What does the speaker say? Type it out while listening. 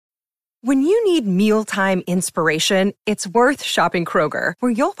When you need mealtime inspiration, it's worth shopping Kroger,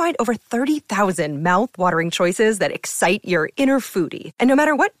 where you'll find over 30,000 mouth-watering choices that excite your inner foodie. And no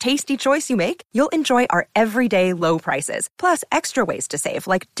matter what tasty choice you make, you'll enjoy our everyday low prices, plus extra ways to save,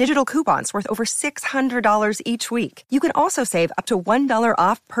 like digital coupons worth over $600 each week. You can also save up to $1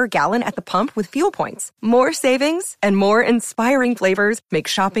 off per gallon at the pump with fuel points. More savings and more inspiring flavors make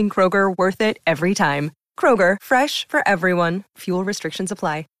shopping Kroger worth it every time. Kroger, fresh for everyone. Fuel restrictions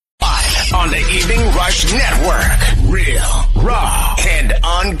apply. On the Evening Rush Network. Real, raw, and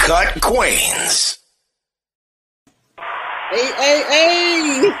uncut Queens.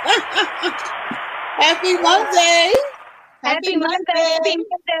 Hey. Happy Monday. Happy Monday.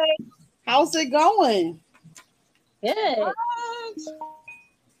 How's it going? Good.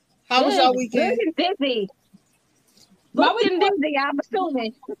 How was your weekend? Busy. Booked and busy, I'm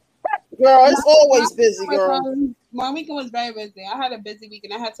assuming. Girl, it's always busy, girl. My weekend was very busy. I had a busy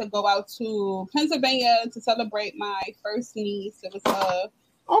weekend. I had to go out to Pennsylvania to celebrate my first niece. It was a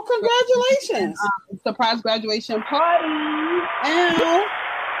congratulations! Surprise graduation party. And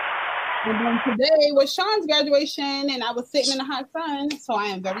then today was Sean's graduation, and I was sitting in the hot sun, so I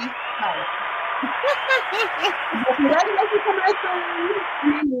am very tired. Congratulations to my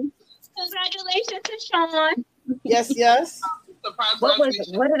son. Congratulations to Sean. Yes. What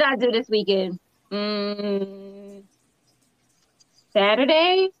did I do this weekend?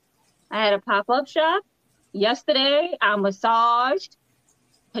 Saturday, I had a pop-up shop. Yesterday, I massaged.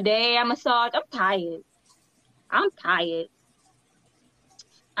 Today, I massaged. I'm tired.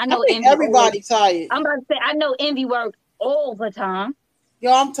 I know Envy. Everybody tired. I'm about to say, I know Envy worked all the time.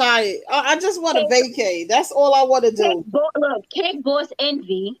 Yo, I'm tired. I just want to vacate. That's all I want to do. Cake Boss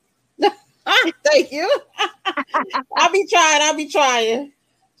Envy. Thank you. I'll be trying.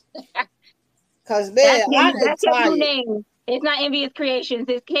 Cause man, that's your new name. It's not Envious Creations.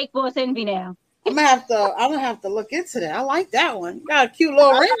 It's Cake Boss Envy now. I'm gonna have to look into that. I like that one. Got a cute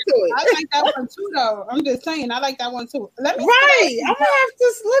little ring to it. I like that one too, though. I'm just saying, I like that one too. I'm gonna have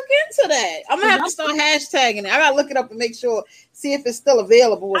to look into that. I'm gonna have to start hashtagging it. I gotta look it up and make sure, see if it's still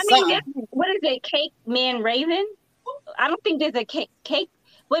available. What is it? Cake Man Raven? I don't think there's a cake.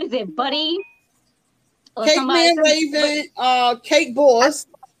 What is it, Buddy? Cake Man Raven, Cake Boss.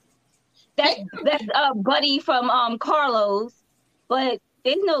 That's Buddy from Carlos, but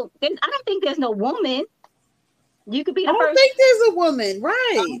I don't think there's no woman. You could be the first. I don't think there's a woman,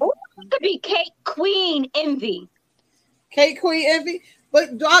 right? It could be Cake Queen Envy. Cake Queen Envy,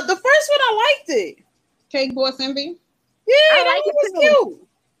 but the first one I liked it. Cake Boss Envy. Yeah, that was cute.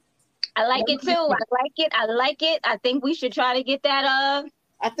 I like it too. I like it. I think we should try to get that.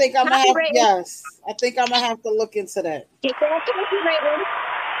 I think I'm gonna have to look into that. Get that copyrighted.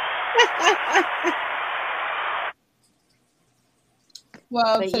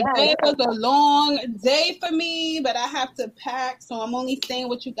 Well, today was a long day for me, but I have to pack, so I'm only staying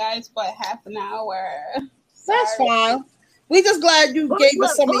with you guys for half an hour. That's fine. We just glad you gave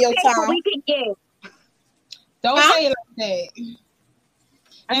us some of your time. We can get. Don't say it like that.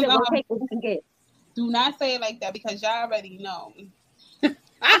 I said, we'll take what we can get. Do not say it like that because y'all already know. You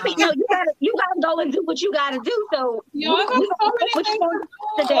gotta go and do what you gotta do. So I got so many things to do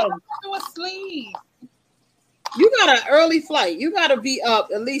today. I'm asleep. You got an early flight. You got to be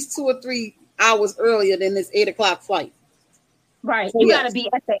up at least 2 or 3 hours earlier than this 8 o'clock flight. Right. So you got to be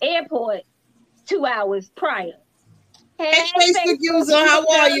at the airport 2 hours prior. Hey, Facebook user, how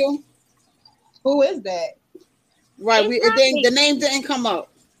are you? Who is that? Right. The name didn't come up.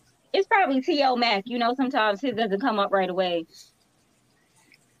 It's probably T.O. Mac. Sometimes his doesn't come up right away.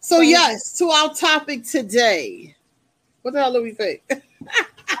 So yes, to our topic today. What the hell do we think?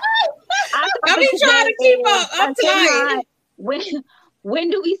 I've been trying to keep up. I'm tired. When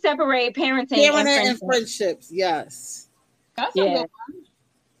do we separate parenting and friendships? Yes. That's a good one.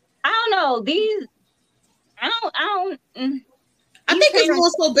 I don't know. I think it's more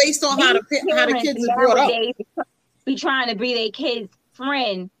so based on how the kids are brought up. Be trying to be their kid's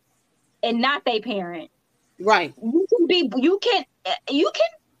friend and not their parent. Right. You can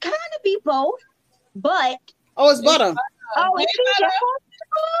kind of be both, but it's butter. But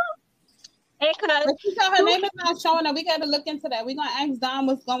she said her name is not showing up. We got to look into that. We're gonna ask Dom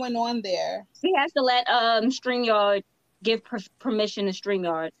what's going on there. She has to let StreamYard give permission to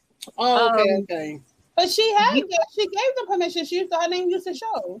StreamYard. Oh, okay. But she gave the permission. Her name used to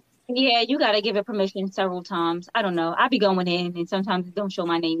show. Yeah, you got to give it permission several times. I don't know. I be going in, and sometimes it don't show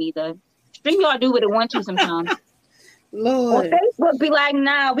my name either. StreamYard do what it wants to sometimes. Lord. Or Facebook be like,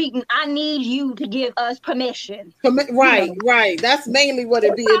 nah, I need you to give us permission. Right. That's mainly what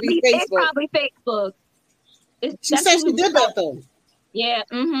it be. It'd be Facebook. It's probably Facebook. She said she did that though. Yeah.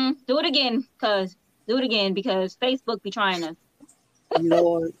 Do it again, because Facebook be trying to.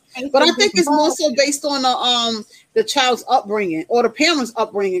 Lord. But I think it's more so based on the child's upbringing or the parents'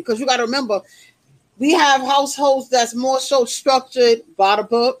 upbringing, because you got to remember, we have households that's more so structured by the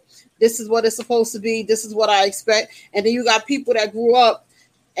book. This is what it's supposed to be. This is what I expect. And then you got people that grew up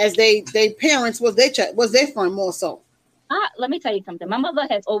as they parents was their friend more so. Let me tell you something. My mother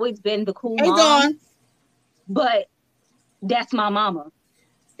has always been the cool Hey, mom, Dawn. but that's my mama.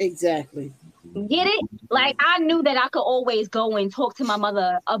 Exactly. Get it? Like, I knew that I could always go and talk to my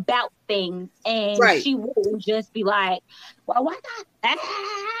mother about things, and she wouldn't just be like, well, why not?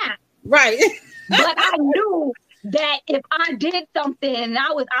 Right. But I knew that if I did something and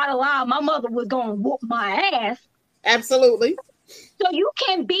I was out of line, my mother was going to whoop my ass. Absolutely. So you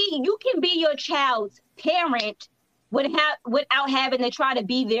can be your child's parent without having to try to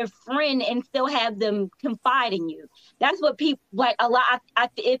be their friend and still have them confide in you. That's what people like a lot.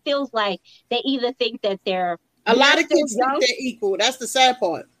 It feels like they either think that they're a lot of kids think they're equal. That's the sad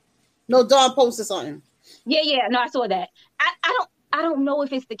part. No, Dawn posted something. Yeah. No, I saw that. I don't know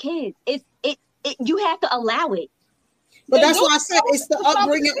if it's the kids. You have to allow it. But that's why I said it's the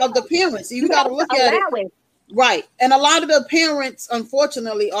upbringing of the parents. You got to look at it. Right. And a lot of the parents,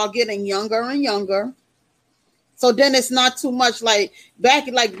 unfortunately, are getting younger and younger. So then it's not too much like back,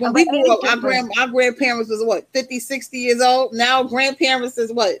 like when we grew up, our grandparents was what, 50, 60 years old. Now grandparents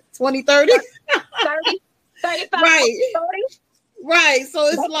is what, 20, 30? 30, 35, right. 30. Right. So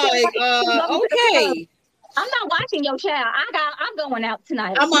it's okay. I'm not watching your child. I'm going out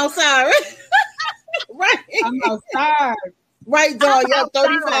tonight. I'm outside. Right. I'm outside. Right, dog. Yeah,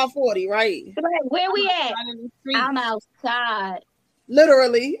 35, 40, right. Where we at? I'm outside.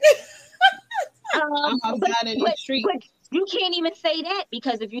 Literally. I'm outside in the street. But you can't even say that,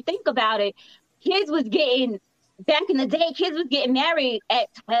 because if you think about it, back in the day, kids was getting married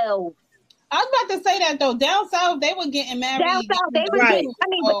at 12. I was about to say that though. Down south, they were getting married. Down south, they were getting.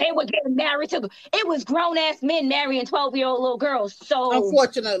 But they were getting married to. It was grown ass men marrying 12-year-old little girls. So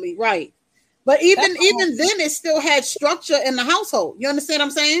unfortunately, right. But even then, it still had structure in the household. You understand what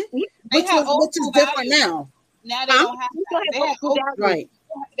I'm saying? Which is different now. Now they don't have that.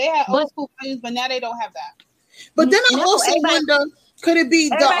 They had old school values, but now they don't have that. But then I also wonder, could it be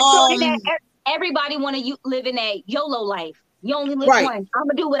everybody want to live in a YOLO life? You only live once. I'm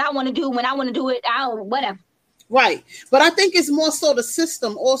gonna do what I want to do when I want to do it. Whatever. Right, but I think it's more so the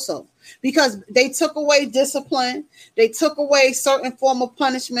system also, because they took away discipline, they took away certain form of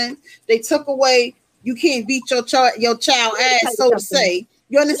punishment, they took away you can't beat your child ass, so to say.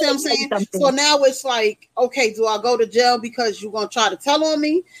 You understand what I'm saying? So now it's like, okay, do I go to jail because you're gonna try to tell on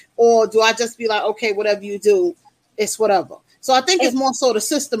me, or do I just be like, okay, whatever you do, it's whatever. So I think it's more so the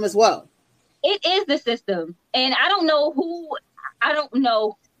system as well. It is the system, and I don't know who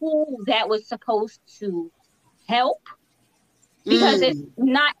that was supposed to help, because it's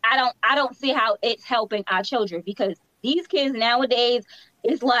not. I don't see how it's helping our children, because these kids nowadays,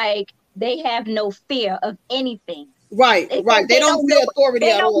 it's like they have no fear of anything. Right. They don't feel authority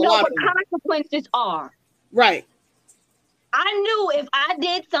at all. They don't know what consequences are. Right. I knew if I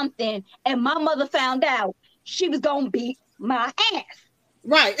did something and my mother found out, she was gonna beat my ass.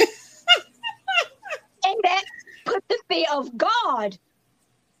 Right. And that put the fear of God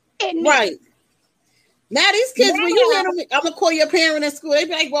in me. Right. Now these kids, when you hear them, I'm gonna call your parent in school. They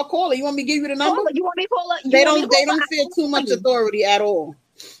be like, "Well, call her. You want me to give you the number? You want me to call her? They don't feel too much authority at all.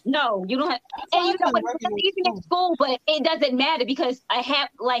 No, you don't have. And you know, it's easy in school, but it doesn't matter, because half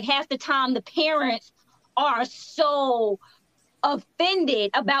the time the parents are so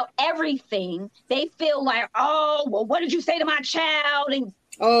offended about everything. They feel like, oh, well, what did you say to my child? And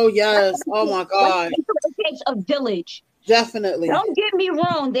oh yes, oh my God, it takes a village. Definitely. Don't get me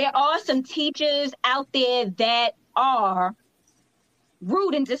wrong. There are some teachers out there that are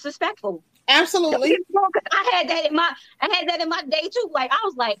rude and disrespectful. Absolutely. I had that in my day too. Like, I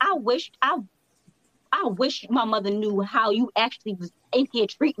was like, I wish my mother knew how you actually was in here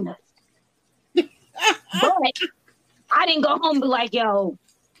treating us. But I didn't go home and be like, yo,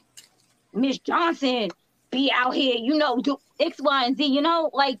 Miss Johnson be out here, do X, Y, and Z,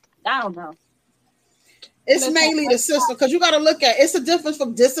 like, I don't know. It's mainly the system, because you got to look at it's a difference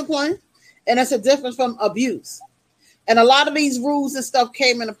from discipline and it's a difference from abuse. And a lot of these rules and stuff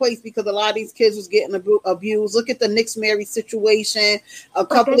came into place because a lot of these kids was getting abused. Look at the Nick's Mary situation. They're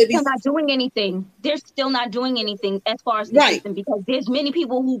still not doing anything. They're still not doing anything as far as the system, because there's many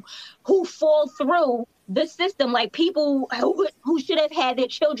people who fall through the system, like people who should have had their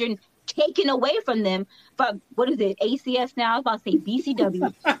children taken away from them. But what is it? ACS now? I was about to say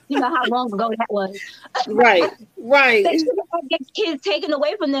BCW. You know how long ago that was. Right. They get kids taken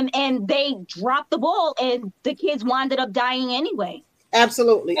away from them, and they dropped the ball, and the kids winded up dying anyway.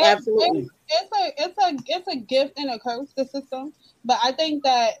 Absolutely. It's a gift and a curse, the system. But I think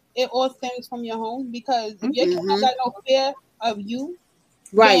that it all stems from your home, because if your kids got no fear of you,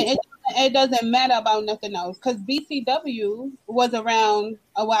 right, it doesn't matter about nothing else. Because BCW was around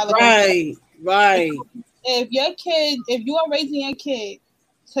a while ago. Right. If you are raising your kid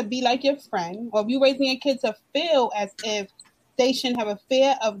to be like your friend, or if you're raising your kid to feel as if they shouldn't have a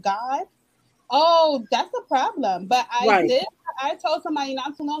fear of God, oh, that's a problem. But I told somebody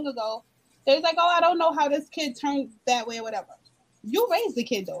not too long ago, they was like, oh, I don't know how this kid turned that way or whatever. You raised the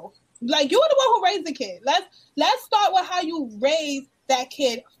kid though. Like, you're the one who raised the kid. Let's start with how you raise that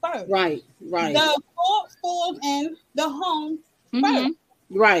kid first. Right. The fault falls in the home first.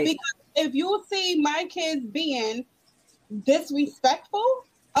 Right. Because if you see my kids being disrespectful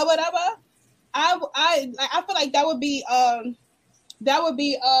or whatever, I feel like that would be a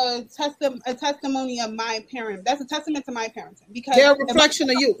testimony of my parent. That's a testament to my parenting, because they're a reflection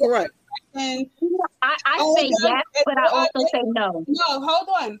of you, correct? And I say yes, but I also say no. No, hold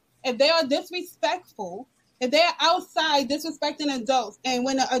on. If they are disrespectful, if they're outside disrespecting adults, and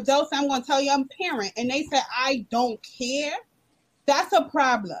when the adults, I'm going to tell you I'm parent, and they say I don't care, that's a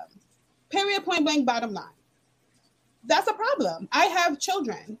problem. Period, point blank, bottom line. That's a problem. I have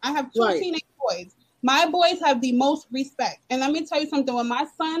children. I have two teenage boys. My boys have the most respect. And let me tell you something. When my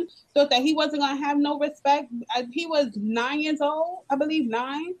son thought that he wasn't going to have no respect, he was 9 years old, I believe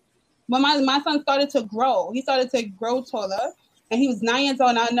 9. When my son started to grow, he started to grow taller, and he was 9 years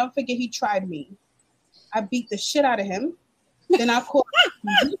old, and I'll never forget, he tried me. I beat the shit out of him. Then I called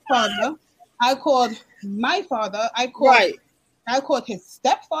his father. I called my father. I called his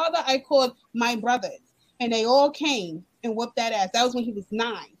stepfather. I called my brothers. And they all came and whooped that ass. That was when he was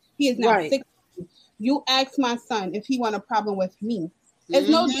 9. He is now 6. You ask my son if he want a problem with me. There's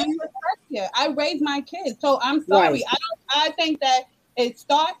no disrespect here. I raised my kids. So I'm sorry. I think that it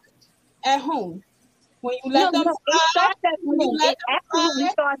starts at home. When you let them slide,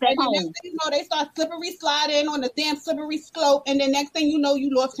 they start slippery sliding on the damn slippery slope, and the next thing you know,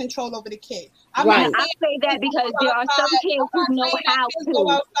 you lost control over the kid. I say that because there are some kids who know how to go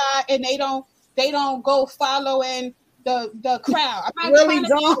outside, and they don't go following the crowd. I'm really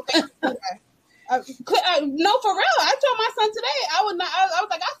don't. No, for real. I told my son today, I was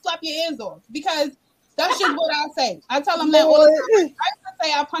like, I'll slap your ears off, because that's just what I say. I tell him that all the time. I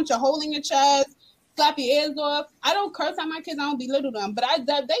say I'll punch a hole in your chest, slap your ears off. I don't curse at my kids. I don't belittle them, but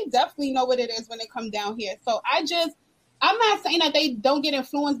they definitely know what it is when they come down here. So I'm not saying that they don't get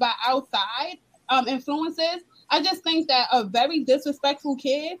influenced by outside influences. I just think that a very disrespectful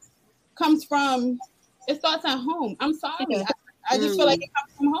kid it starts at home. I'm sorry. I just feel like it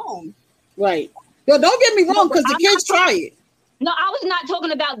comes from home. Right. Yo, don't get me wrong, because the kids try it. No, I was not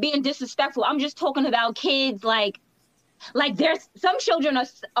talking about being disrespectful. I'm just talking about kids like there's some children are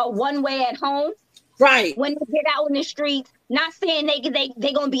one way at home. Right. When they get out in the streets, not saying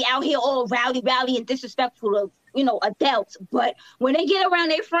they gonna be out here all rowdy and disrespectful to adults, but when they get around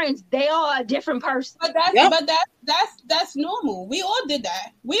their friends, they are a different person. But that's normal. We all did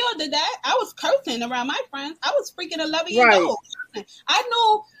that. I was cursing around my friends. I was freaking 11 years old. I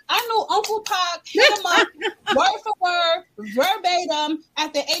knew Uncle Pac hit him up word for word, verbatim,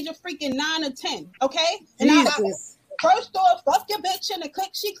 at the age of freaking 9 or 10. Okay, and Jesus. First off, fuck your bitch and the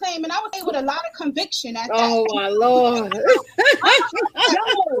clique she claimed, and I was with a lot of conviction at that. Oh my Lord!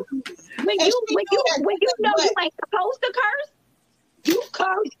 When you know you ain't supposed to curse, you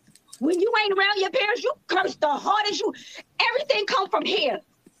curse. When you ain't around your parents, you curse the hardest. Everything come from here.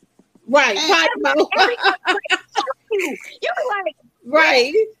 Right. You're like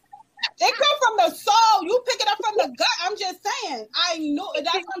right. It come from the soul. You pick it up from the gut. I'm just saying. I know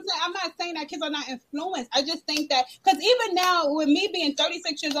that's what I'm saying. I'm not saying that kids are not influenced. I just think that because even now, with me being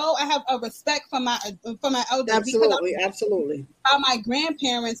 36 years old, I have a respect for my elders. Absolutely. About my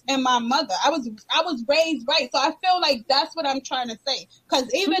grandparents and my mother. I was raised right, so I feel like that's what I'm trying to say.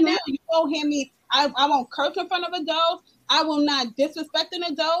 Because even now, you won't hear me. I won't curse in front of adults. I will not disrespect an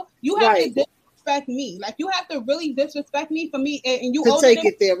adult. You have to disrespect me. Like, you have to really disrespect me for me, and you to take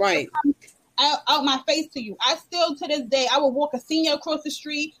it there, right? Out my face to you. I still, to this day, I will walk a senior across the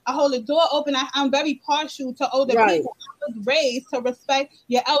street. I hold the door open. I'm very partial to older people. I was raised to respect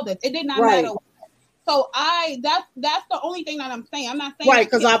your elders. It did not matter. So that's the only thing that I'm saying. I'm not saying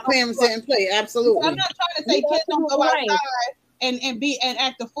because our parents didn't play. Absolutely. I'm not trying to say kids don't go outside and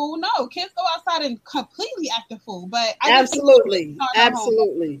act a fool. No, kids go outside and completely act a fool. But absolutely.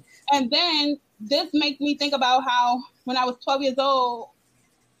 And then this makes me think about how when I was 12 years old,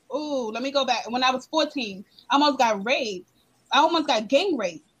 let me go back. When I was 14, I almost got raped. I almost got gang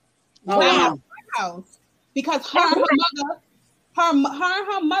raped. Oh, wow. House because her and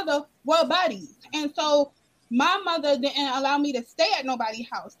her mother were buddies, and so my mother didn't allow me to stay at nobody's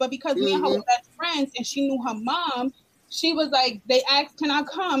house. But because me and her were best friends, and she knew her mom, she was like, they asked, "Can I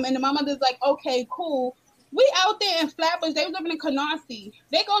come?" And my mother's like, "Okay, cool." We out there in Flatbush. They were living in Canarsie.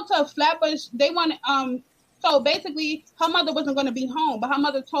 They go to Flatbush. They want so basically, her mother wasn't going to be home, but her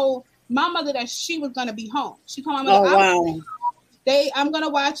mother told my mother that she was going to be home. She told my mother, "Oh wow, I'm going to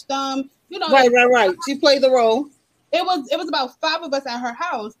watch them." You know, right. She played the role. It was about 5 of us at her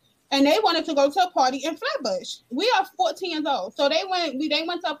house, and they wanted to go to a party in Flatbush. We are 14 years old, so they went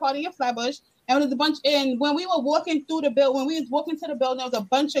to a party in Flatbush, and there was a bunch. And when we were walking through the building, when we was walking to the building, there was a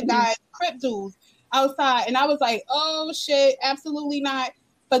bunch of guys, Crip dudes, outside, and I was like, "Oh shit, absolutely not."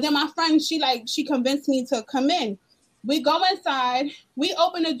 But then my friend, she convinced me to come in. We go inside, we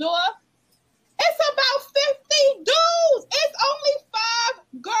open the door. It's about 50 dudes. It's only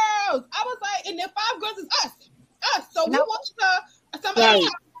 5 girls. I was like, and the 5 girls is us. So we watched somebody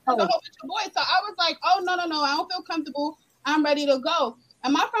else, a whole bunch of boys. So I was like, oh no, I don't feel comfortable. I'm ready to go.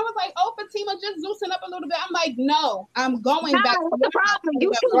 And my friend was like, "Oh, Fatima, just loosen up a little bit." I'm like, "No, I'm going back." What's the problem?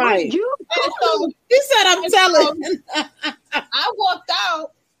 You right. So he said, "I'm telling." I walked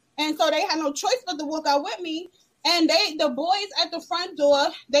out, and so they had no choice but to walk out with me. And the boys at the front door,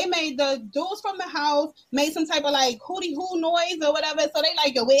 they made the dudes from the house made some type of like hootie hoo noise or whatever. So they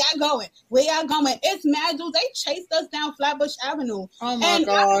like, "Yo, where y'all going? Where y'all going?" It's mad dudes. They chased us down Flatbush Avenue. Oh my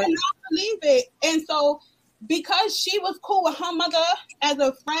God. I could not believe it. And so because she was cool with her mother as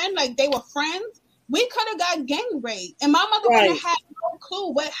a friend, like they were friends, we could have got gang raped. And my mother would have had no clue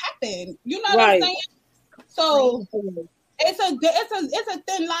what happened. You know what I'm saying? So it's a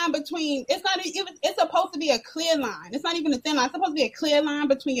thin line between, it's supposed to be a clear line. It's not even a thin line. It's supposed to be a clear line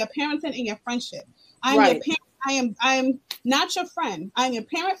between your parenting and your friendship. I'm your parent. I am not your friend. I'm your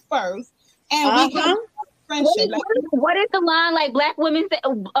parent first. And we have friendship. What is the line like black women say,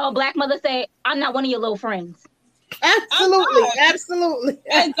 black mothers say, "I'm not one of your little friends"? Absolutely.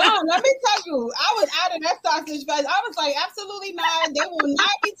 And Dawn, let me tell you, I was out of that sausage fest. I was like, absolutely not. They will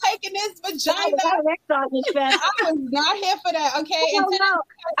not be taking this vagina. I was not here for that. Okay. No.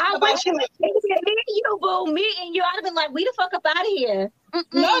 I wish me and you, boo. Me and you. I'd have been like, "We the fuck up out of here."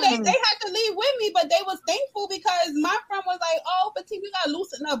 No, they had to leave with me, but they was thankful because my friend was like, "Oh, but we gotta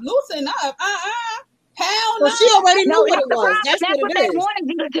loosen up. Hell no." So she already knew what it was. That's what they wanted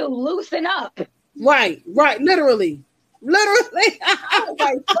you to do. Loosen up. Right. Literally. I was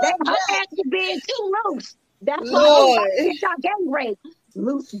like, her ass was being too loose. That's why I got gang rape.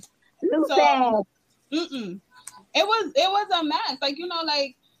 Loose ass. It was a mess. Like, you know,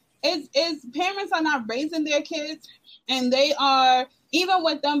 like it's parents are not raising their kids, and they are, even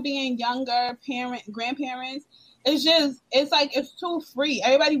with them being younger, grandparents, it's like it's too free.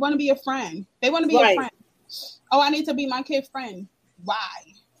 Everybody want to be a friend. They want to be a friend. Oh, I need to be my kid's friend. Why?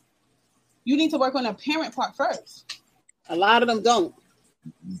 You need to work on the parent part first. A lot of them don't.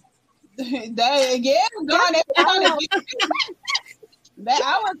 I was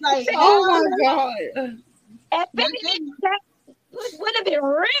like, oh my God. Would have been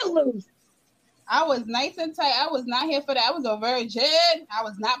real loose. I was nice and tight. I was not here for that. I was a virgin. I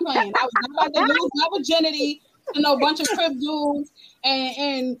was not playing. I was not about to lose my virginity to no bunch of crib dudes.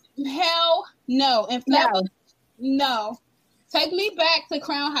 And hell no. And no. Take me back to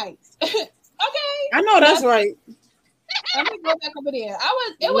Crown Heights. Okay. I know that's right. Let me go back over there.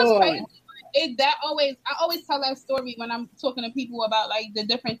 It was crazy. I always tell that story when I'm talking to people about like the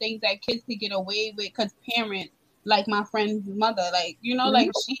different things that kids could get away with because parents, like my friend's mother, like, you know,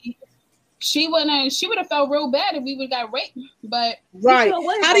 like she would have felt real bad if we would have got raped. But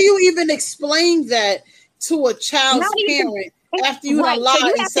how do you even explain that to a child's parent after you lied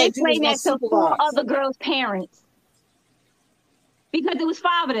and said you was going to supervise? 4 other girls' parents, because it was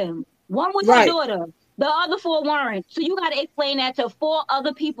 5 of them. One was her daughter. The other 4 weren't. So you got to explain that to 4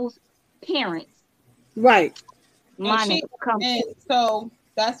 other people's parents. Right. And so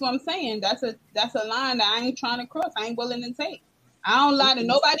that's what I'm saying. That's a line that I ain't trying to cross. I ain't willing to take. I don't lie to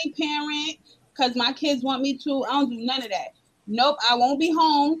nobody parent because my kids want me to. I don't do none of that. Nope, I won't be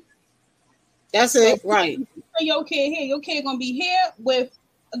home. That's it, right. Your kid here. Your kid gonna be here with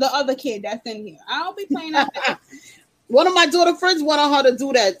the other kid that's in here. I don't be playing that. One of my daughter friends wanted her to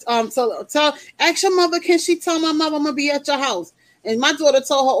do that. So ask your mother, can she tell my mother I'm gonna be at your house? And my daughter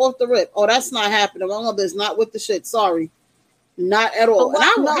told her off the rip, "Oh, that's not happening. My mother is not with the shit. Sorry." Not at all. And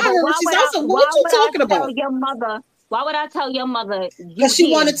I heard what she said. I said, what you talking about? Your mother, why would I tell your mother? Because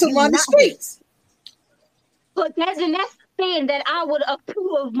she wanted to run the streets. But that's saying that I would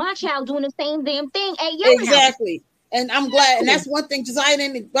approve of my child doing the same damn thing at your house. Exactly. And I'm glad. And that's one thing.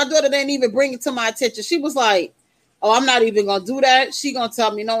 My daughter didn't even bring it to my attention. She was like, oh, I'm not even going to do that. She going to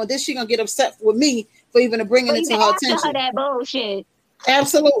tell me no. And then she going to get upset with me for even bringing it to her attention. Her that bullshit.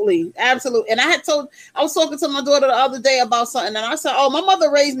 Absolutely. Absolutely. And I was talking to my daughter the other day about something. And I said, oh, my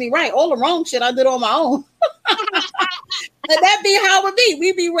mother raised me right. All the wrong shit I did on my own. And that be how it be.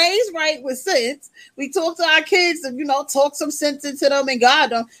 We be raised right with sense. We talk to our kids and, talk some sense into them and guide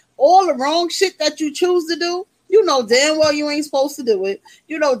them. All the wrong shit that you choose to do, you know damn well you ain't supposed to do it.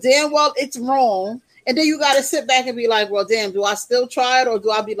 You know damn well it's wrong. And then you got to sit back and be like, well, damn, do I still try it? Or do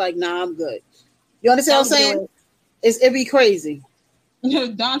I be like, nah, I'm good? You understand what I'm saying? It'd be crazy.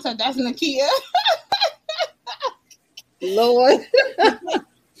 Don said that's Nakia. Lord.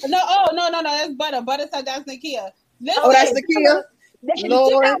 No, that's Butter. Butter said that's Nakia. Listen, that's Nakia.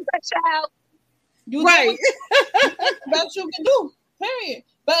 Lord. Right. That's you can do. Period.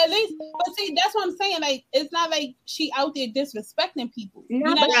 But at least, see, that's what I'm saying. Like, it's not like she out there disrespecting people.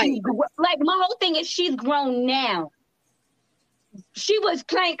 No, but like my whole thing is she's grown now. She was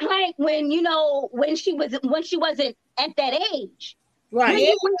clank when she wasn't at that age.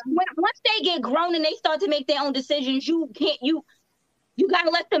 Right. Once they get grown and they start to make their own decisions, you gotta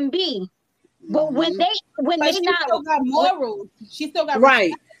let them be. But when they still got morals. She still got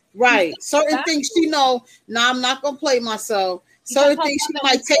right. Certain things she know. I'm not gonna play myself. Certain things she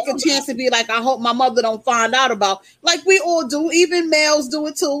might take a chance to be like, I hope my mother don't find out about. Like we all do, even males do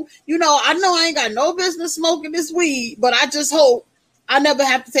it too. I know I ain't got no business smoking this weed, but I just hope I never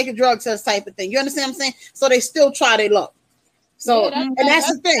have to take a drug test type of thing. You understand what I'm saying? So they still try their luck. So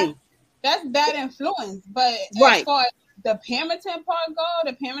that's the thing. That's bad influence. But as far as the parenting part go,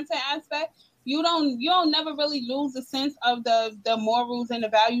 the parenting aspect, you don't never really lose the sense of the morals and the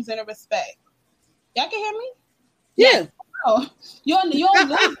values and the respect. Y'all can hear me? Yeah. Oh, you don't lose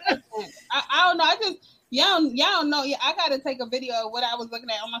that sense. I don't know. I just y'all don't know. Yeah, I gotta take a video of what I was looking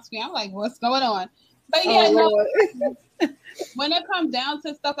at on my screen. I'm like, what's going on? But when it comes down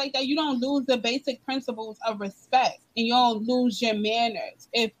to stuff like that, you don't lose the basic principles of respect, and you don't lose your manners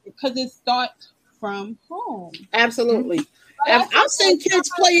because it starts from home. Absolutely. I've seen kids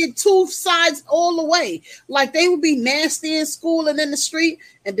play it two sides all the way. Like they would be nasty in school and in the street,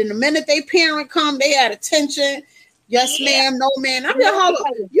 and then the minute they parent come, they had attention. Yes, ma'am. No, man. I'm you're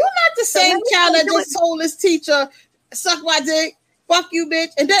not the same child that just told his teacher, "Suck my dick, fuck you, bitch."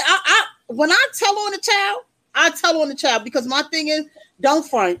 And then when I tell on the child, I tell on the child because my thing is, don't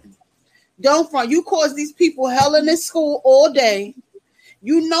front. You cause these people hell in this school all day.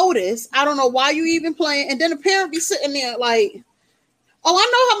 You notice. I don't know why you even playing. And then the parent be sitting there like, oh, I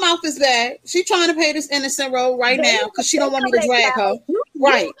know her mouth is bad. She trying to pay this innocent role right now because she don't want me to drag her.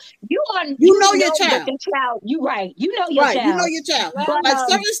 Right. You know your child. You right. You know your child. You know your child. But, like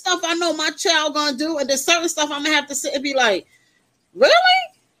certain stuff I know my child gonna do, and then certain stuff I'm gonna have to sit and be like, really?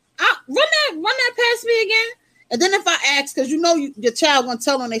 Run that past me again. And then if I ask, because your child gonna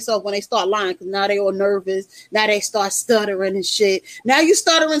tell on themselves when they start lying, because now they all nervous. Now they start stuttering and shit. Now you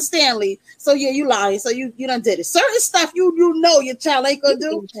stuttering Stanley. So yeah, you lying. So you done did it. Certain stuff you know your child ain't gonna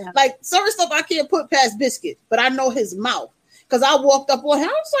do. Like certain stuff I can't put past Biscuit, but I know his mouth. Because I walked up on him.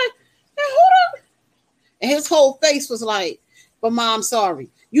 I was like, hey, hold up. And his whole face was like, but Mom, sorry.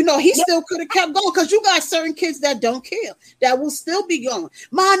 He still could have kept going because you got certain kids that don't care, that will still be going.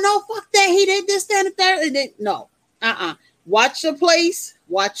 Mom, no, fuck that. He did this, that, and third. And then, no, Watch your place,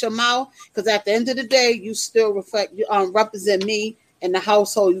 watch your mouth, because at the end of the day, you still represent me and the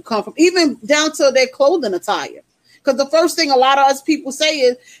household you come from, even down to their clothing attire. Because the first thing a lot of us people say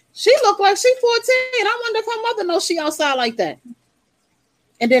is, she look like she 14. I wonder if her mother knows she outside like that.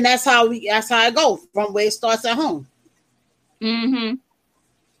 And then that's how it goes from where it starts at home. Mm-hmm.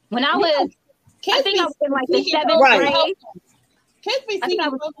 When I was, I think I was in like the 7th grade. Kids be sneaking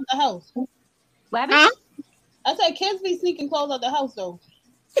clothes out the house. What happened? I said kids be sneaking clothes out the house though.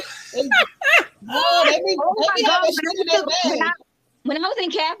 When I was in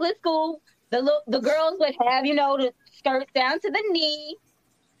Catholic school, the girls would have, the skirts down to the knee.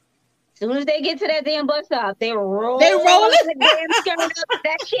 As soon as they get to that damn bus stop, they roll the damn skirt up.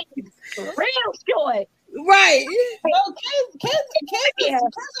 That shit is real short. Right. Well, kids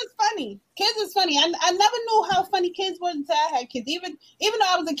is funny. Kids is funny. I never knew how funny kids were until I had kids. Even though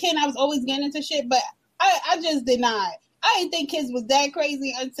I was a kid, I was always getting into shit, but I just did not. I didn't think kids was that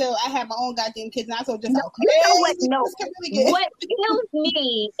crazy until I had my own goddamn kids, and I saw just how crazy. What kills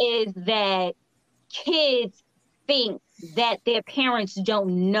me is that kids think that their parents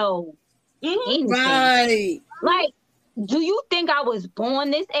don't know anything. Right. Like, do you think I was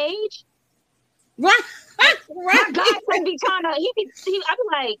born this age? Right. My God would be trying to, I'd be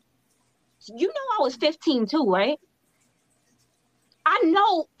like, you know I was 15 too, right? I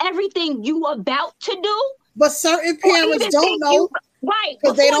know everything you about to do. But certain parents don't know. Right.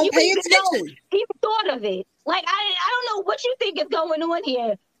 Because they don't pay attention. He thought of it. Like, I don't know what you think is going on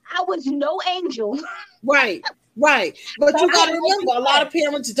here. I was no angel. Right. But you got to remember, a lot of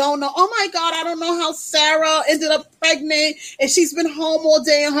parents don't know. Oh my God, I don't know how Sarah ended up pregnant and she's been home all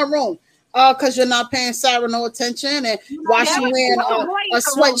day in her room. Because you're not paying Sarah no attention, and why she wearing a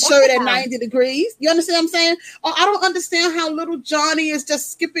sweatshirt at 90 degrees. You understand what I'm saying? Oh, I don't understand how little Johnny is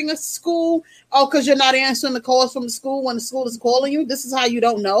just skipping a school. Oh, because you're not answering the calls from the school when the school is calling you. This is how you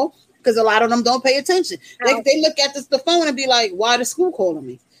don't know, because a lot of them don't pay attention. They look at the phone and be like, why the school calling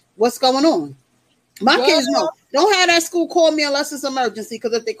me? What's going on? My kids know. Don't have that school call me unless it's emergency,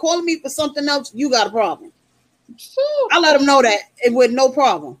 because if they calling me for something else, you got a problem. I let them know that with no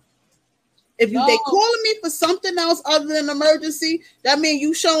problem. If they calling me for something else other than emergency, that means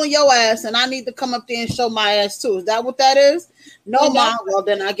you showing your ass, and I need to come up there and show my ass too. Is that what that is? No, Mom. Well,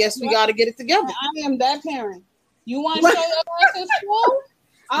 then I guess we got to get it together. I am that parent. You want to show your ass in school?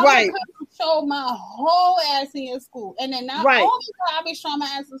 I'm going to show my whole ass in your school. And then not only will I be showing my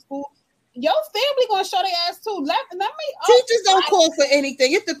ass in school, your family going to show their ass too. Let me. Teachers don't call for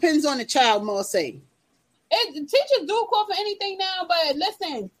anything. It depends on the child, more say. Teachers do call for anything now, but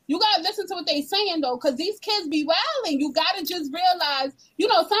listen, you gotta listen to what they saying though, because these kids be wilding. You gotta just realize,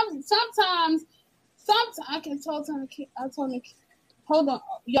 sometimes I can tell the kid. I told the kid, hold on,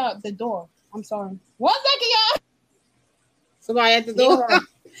 y'all, the door. I'm sorry. 1 second, y'all. Somebody at the door.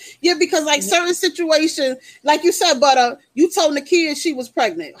 Yeah, because like certain situations, like you said, but you told the kid she was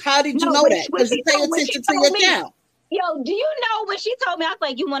pregnant. How did you know that? Because you pay attention to your child. Yo, do you know when she told me? I was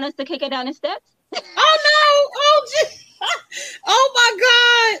like, you want us to kick her down the steps? Oh no!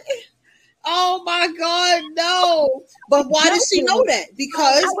 Oh my God! No! But why did she know that?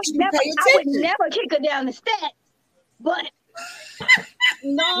 Because she pay attention. I would never kick her down the steps. But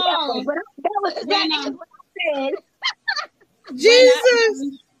no, but that is what I said.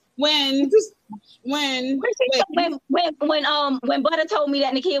 Jesus! When Butter told me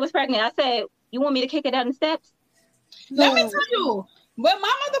that the kid was pregnant, I said, "You want me to kick her down the steps?" Let me tell you. When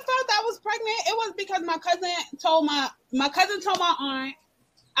my mother felt I was pregnant, it was because my cousin told my aunt.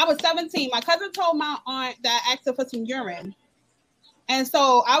 I was 17. My cousin told my aunt that I asked her for some urine, and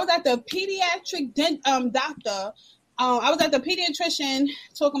so I was at the pediatric doctor. I was at the pediatrician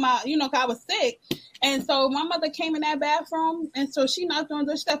talking about, cause I was sick, and so my mother came in that bathroom, and so she knocked on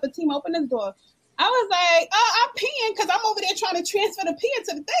the door. Fatima, open this door. I was like, I'm peeing because I'm over there trying to transfer the pee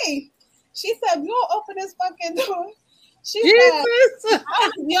into the thing. She said, "You don't open this fucking door." She said,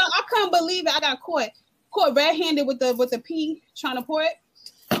 I couldn't believe it. I got caught red-handed with the pee trying to pour it.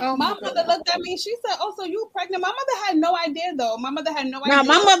 Oh, my mother looked at me. She said, "Oh, so you pregnant?" My mother had no idea, though. My mother had no idea. Now,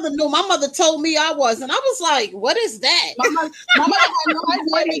 my mother knew. My mother told me I was, and I was like, "What is that?" My mother had no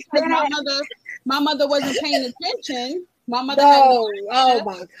idea because my mother wasn't paying attention. My mother had no idea. Oh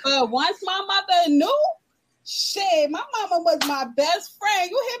my God! But once my mother knew, shit, my mama was my best friend.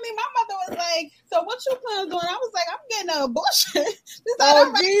 You hear me? My mother was like, "So what you plan on doing?" I was like, "I'm getting an abortion."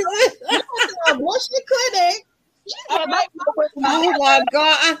 Jesus! An abortion clinic. Oh my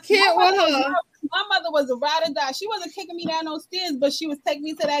God! I can't with her. My mother was a ride or die. She wasn't kicking me down those stairs, but she was taking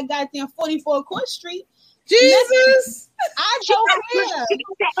me to that goddamn 44 Court Street. Jesus! I don't care. The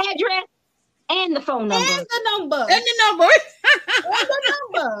address and the phone number. And the number.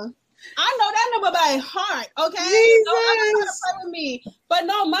 I know that number by heart, okay? Jesus. So I'm not play with me. But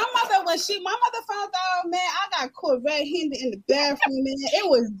no, my mother found out, man, I got caught red-handed in the bathroom, man. It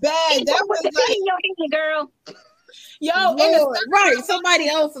was bad. That was like your hand, girl. Yo, right, somebody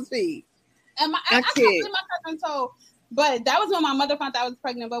else's feet. And I can't believe my cousin told. But that was when my mother found out I was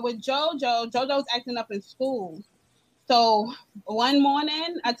pregnant. But with JoJo was acting up in school. So one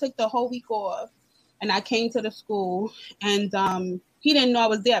morning, I took the whole week off, and I came to the school, and he didn't know I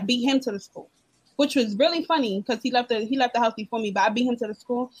was there. I beat him to the school, which was really funny because he left the house before me, but I beat him to the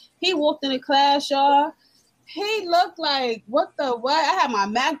school. He walked in the class, y'all. He looked like, what? I had my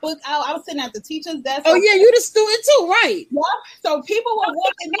MacBook out. I was sitting at the teacher's desk. Oh, yeah, you the student too, right? Yeah. So people were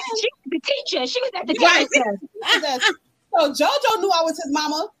walking in. She was the teacher. She was at the teacher's desk. So JoJo knew I was his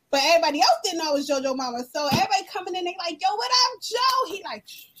mama, but everybody else didn't know I was JoJo mama. So everybody coming in, they like, yo, what up, Joe? He like,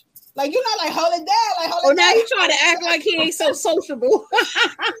 you know, like, hold it down. Now you trying to act like he ain't so sociable.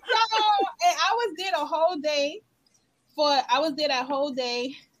 And I was there the whole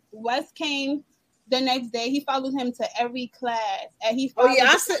day. Wes came the next day. He followed him to every class. And he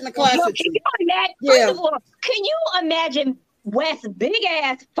I sit in the class with you. First of all, can you imagine Wes big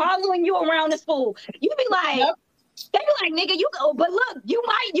ass following you around the school? You'd be like, they be like, nigga, you go, but look, you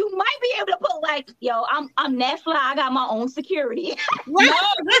might be able to put like, yo, I'm that fly, I got my own security. No.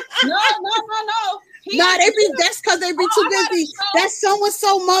 That's because they be too busy. That's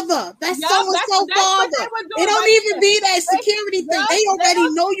so-and-so mother. That's so-and-so father. It don't even be that security thing. They already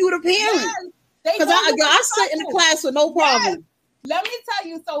know you the parent. Because I sit in the class with no problem. Let me tell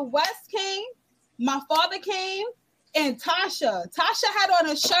you, so Wes came, my father came, and Tasha had on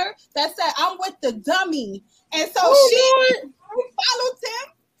a shirt that said, I'm with the dummy. And so she followed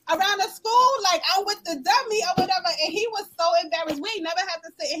him around the school, like, I'm with the dummy or whatever. And he was so embarrassed. We never had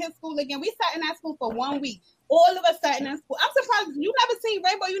to sit in his school again. We sat in that school for 1 week. All of us sat in that school. I'm surprised you never seen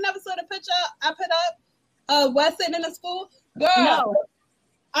Rainbow. You never saw the picture I put up Wes sitting in the school? Girl, no.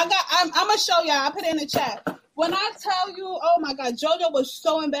 I'm going to show y'all. I put it in the chat. When I tell you, oh my God, JoJo was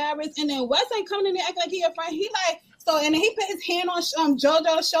so embarrassed. And then Wes ain't coming in there acting like he a friend. He like, so, and then he put his hand on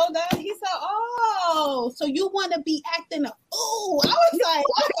JoJo's shoulder. He said, oh, so you want to be acting a fool. I was like,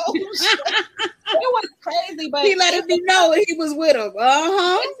 oh, shit. It was crazy. But he let it be known he was with him.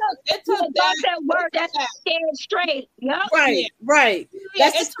 It took that word, that's stand straight. Yep. Right.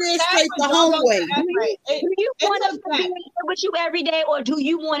 That's the stand straight the home way. Do you want to be with you every day, or do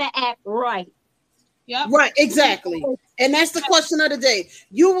you want to act right? Yep. Right, exactly. And that's the question of the day.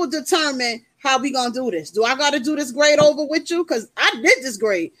 You will determine how we gonna do this. Do I gotta do this grade over with you? Because I did this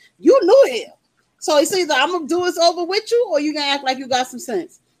grade. You knew him. So it's either I'm gonna do this over with you, or you gonna act like you got some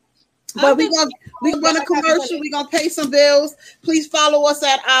sense. But we gonna run a commercial. We're gonna pay some bills. Please follow us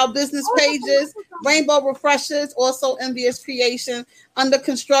at our business pages, Rainbow Refreshers, also Envious Creation, Under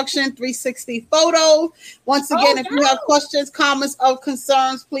Construction 360 Photos. Once again, if you have questions, comments, or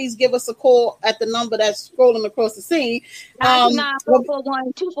concerns, please give us a call at the number that's scrolling across the scene.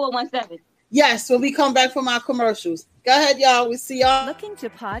 929-441-2417. Yes, when we come back from our commercials. Go ahead, y'all. We see y'all. Looking to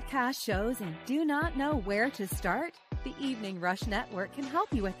podcast shows and do not know where to start? The Evening Rush Network can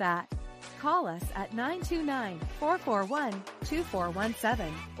help you with that. Call us at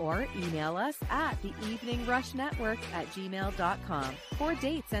 929-441-2417 or email us at theeveningrushnetwork@gmail.com for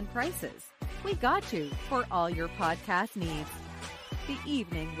dates and prices. We got you for all your podcast needs. The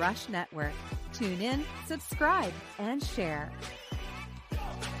Evening Rush Network. Tune in, subscribe, and share.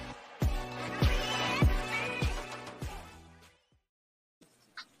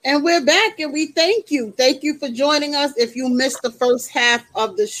 And we're back, and we thank you. Thank you for joining us. If you missed the first half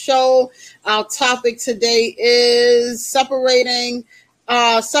of the show, our topic today is separating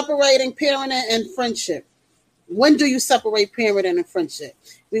parenting and friendship. When do you separate parenting and friendship?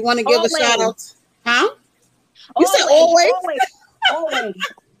 We want to give a shout out. Huh? You said always? Always.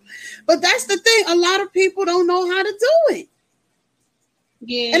 But that's the thing. A lot of people don't know how to do it.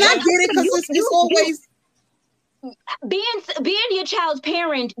 Yeah. And I get it because it's always... Being your child's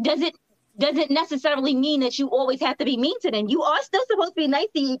parent doesn't necessarily mean that you always have to be mean to them. You are still supposed to be nice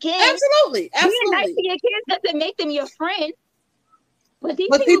to your kids. Absolutely. Being nice to your kids doesn't make them your friend. But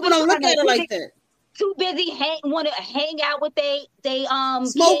people don't look at it like that. Too busy want to hang out with they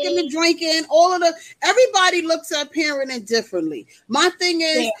smoking kids. and drinking. Everybody looks at parenting differently. My thing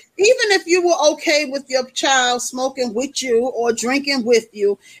is, even if you were okay with your child smoking with you or drinking with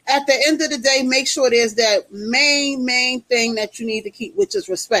you, at the end of the day, make sure there's that main thing that you need to keep, which is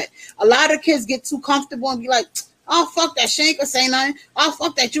respect. A lot of kids get too comfortable and be like, oh, fuck that, she ain't gonna say nothing. Oh,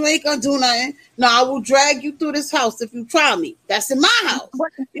 fuck that, you ain't gonna do nothing. No, I will drag you through this house if you try me. That's in my house.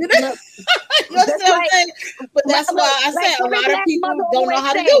 You know? You know what I'm saying? But that's why I said a lot of people don't know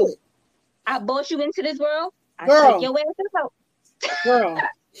how to do it. I brought you into this world. I take your way to the house. Girl.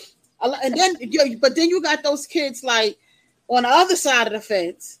 And then, but then you got those kids like on the other side of the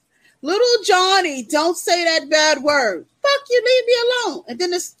fence. Little Johnny, don't say that bad word. Fuck you, leave me alone. And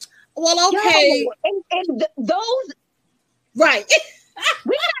then it's, well, okay. And those. Right.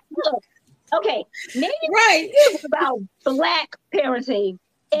 We gotta look. Okay. Maybe it's about black parenting.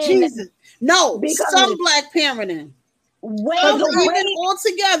 Jesus. No, some black parenting. Even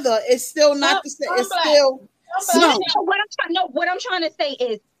altogether, it's still not the same. It's still what I'm trying to say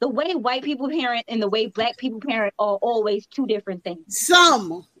is the way white people parent and the way black people parent are always two different things.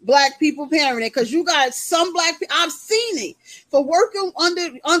 Some black people parenting, because you got some black people. I've seen it for working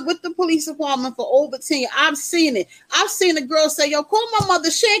with the police department for over 10 years. I've seen it. I've seen a girl say, "Yo, call my mother.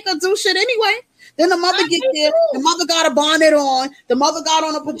 She ain't gonna do shit anyway." Then the mother get there. The mother got a bonnet on. The mother got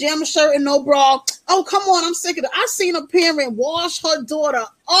on a pajama shirt and no bra. Oh, come on, I'm sick of it. I seen a parent wash her daughter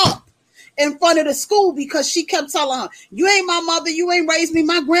up in front of the school because she kept telling her, you ain't my mother, you ain't raised me,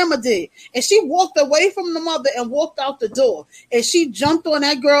 my grandma did. And she walked away from the mother and walked out the door. And she jumped on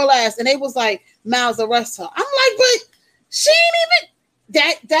that girl ass and they was like, Miles, arrest her. I'm like, but she ain't even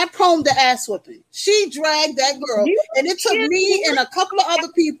that prone to ass whipping. She dragged that girl, and it took me and a couple of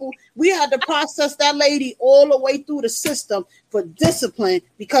other people. We had to process that lady all the way through the system for discipline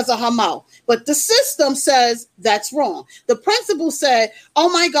because of her mouth. But the system says that's wrong. The principal said,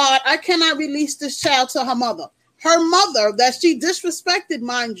 oh my God, I cannot release this child to her mother. Her mother that she disrespected,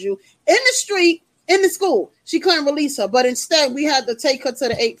 mind you, in the street, in the school. She couldn't release her, but instead we had to take her to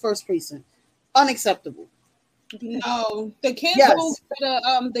the 8th First Precinct. Unacceptable. No, the kids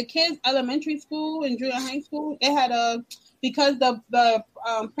the kids elementary school and junior high school, they had because the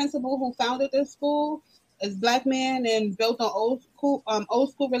principal who founded this school is black man and built on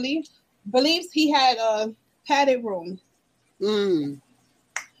old school beliefs he had a padded room.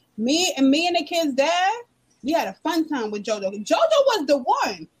 Me and the kids' dad, we had a fun time with JoJo. JoJo was the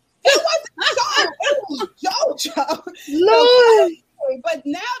one. It wasn't it was JoJo. Lord. But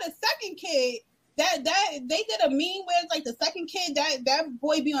now the second kid, that they did a meme where it's like the second kid that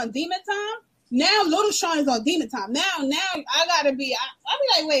boy be on demon time. Now little Sean is on demon time. Now I gotta be. I'll be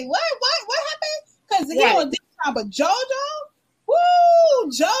like, wait, what happened? Because he on demon time, but JoJo, woo,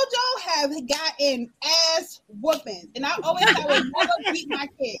 JoJo have gotten ass whoopings, and I always say I will never beat my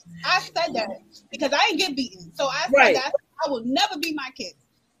kids. I said that because I didn't get beaten, so I said that I will never beat my kids.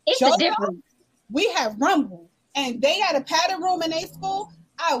 It's JoJo, a difference. We have Rumble, and they had a padded room in their school.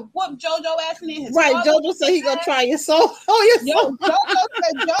 I whooped JoJo ass in his JoJo said he gonna try your soul. Oh, your soul. JoJo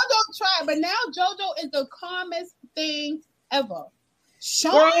said JoJo tried, but now JoJo is the calmest thing ever.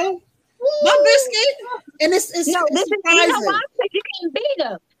 Sean, my biscuit, and it's no, it's surprising. You know why? Because you can't beat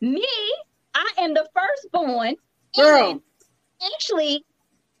her. Me, I am the firstborn. Girl, I'm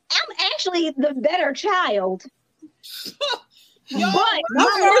actually the better child. Yo, but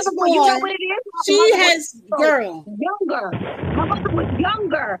my firstborn, you know what it is? She has younger. My mother was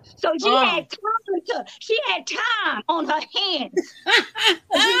younger, so she had time on her hands.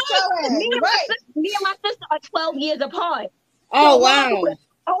 Me and my sister are 12 years apart. Oh, so wow. Was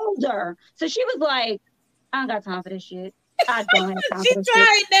older, so she was like, I don't got time for this shit. I don't have time she for this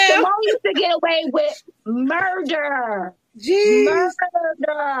tried shit. now. Simone used to get away with murder. Jeez.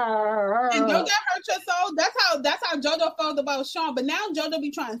 Murder. And don't that hurt your soul? That's how JoJo felt about Sean. But now JoJo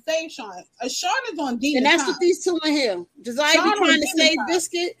be trying to save Sean. Sean is on demon. And that's time. what these two in here. Josiah Sean be trying to save time.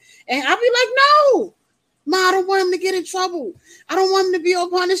 Biscuit, and I'll be like, no, Ma, I don't want him to get in trouble. I don't want him to be on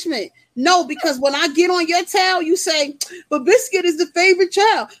punishment. No, because when I get on your tail, you say, but Biscuit is the favorite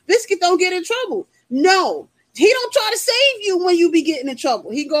child. Biscuit don't get in trouble. No. He don't try to save you when you be getting in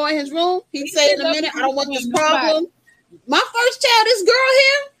trouble. He go in his room. He say in a minute, I don't want this problem. My first child, this girl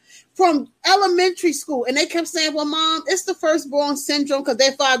here from elementary school, and they kept saying, well, Mom, it's the firstborn syndrome because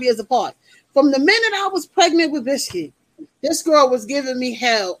they're 5 years apart. From the minute I was pregnant with Biscuit, this girl was giving me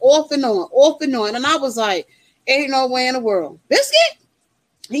hell off and on. And I was like, ain't no way in the world. Biscuit,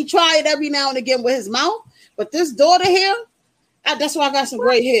 he tried every now and again with his mouth, but this daughter here, that's why I got some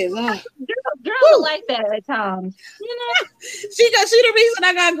gray hairs. Girls are like that at times. You know? she the reason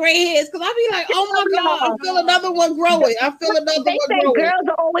I got gray hairs because I be like, oh my God, I feel another one growing. They say girls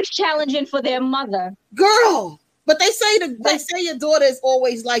are always challenging for their mother. Girl, but they say your daughter is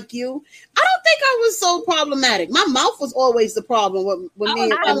always like you. I don't think I was so problematic. My mouth was always the problem with me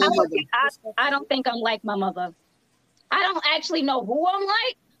and my mother. I don't think I'm like my mother. I don't actually know who I'm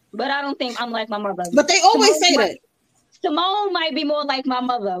like, but I don't think I'm like my mother. But they always say that. Simone might be more like my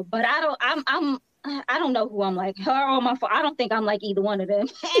mother, but I don't know who I'm like, her or my father. I don't think I'm like either one of them,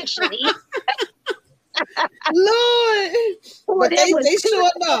 actually. Lord. But they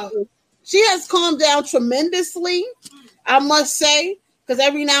sure enough. She has calmed down tremendously, I must say, because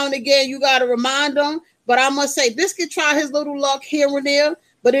every now and again you got to remind them. But I must say, Biscuit try his little luck here and there,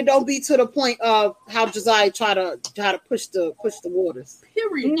 but it don't be to the point of how Josiah try to push the waters.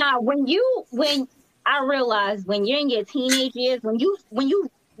 Period. Now, when I realize when you're in your teenage years, when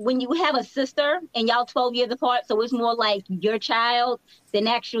you have a sister and y'all 12 years apart, so it's more like your child than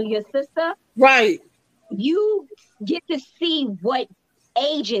actually your sister. Right. You get to see what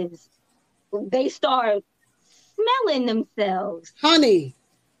ages they start smelling themselves. Honey.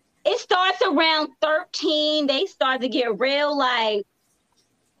 It starts around 13. They start to get real like,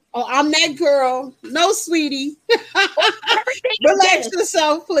 oh, I'm that girl. No, sweetie. Relax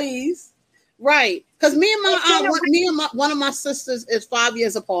yourself, please. Right, because me and one of my sisters is 5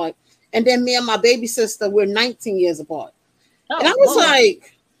 years apart, and then me and my baby sister we're 19 years apart. And I was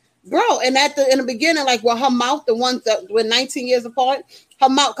like, Bro, and in the beginning, like her mouth, the ones that were 19 years apart, her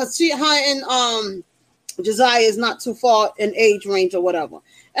mouth, because her and Josiah is not too far in age range or whatever.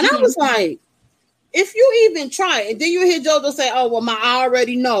 And I was like, if you even try it, and then you hear JoJo say, oh, well, I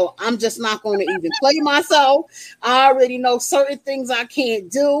already know. I'm just not going to even play myself. I already know certain things I can't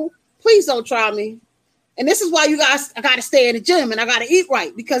do. Please don't try me. And this is why I got to stay in the gym and I got to eat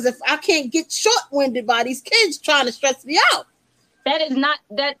right. Because if I can't get short-winded by these kids trying to stress me out. That is not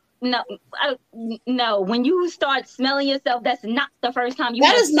that. No. When you start smelling yourself, that's not the first time you.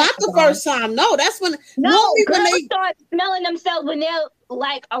 That is not the first time. No, that's when. No, when they start smelling themselves when they're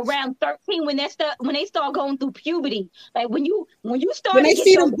like around 13, when they start going through puberty. Like when they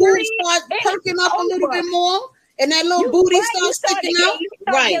see them booty start perking up a little bit more, and that little booty starts sticking out.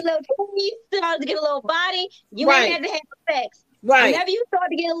 Right. You start to get a little body. You ain't had to have sex. Right. Whenever you start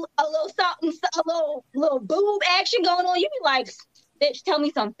to get a little something, a little boob action going on, you be like, bitch, tell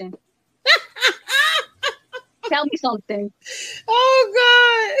me something. Tell me something.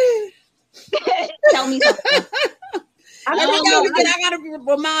 Oh God. Tell me something. I gotta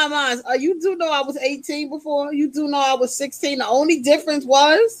remind mine. You do know I was 18 before. You do know I was 16. The only difference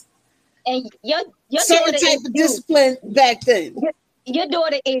was, and your certain type of discipline back then. Your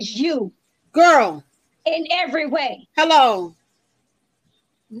daughter is you, girl, in every way. Hello.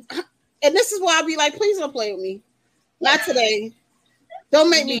 And this is why I be like, please don't play with me. Not today. Don't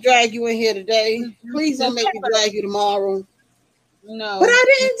make me drag you in here today. Please don't make me drag you tomorrow. No. But I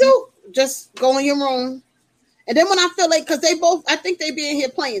didn't do. Just go in your room. And then when I feel like, because I think they be in here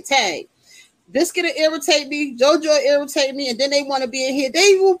playing tag. Biscuit will irritate me. JoJo will irritate me. And then they want to be in here.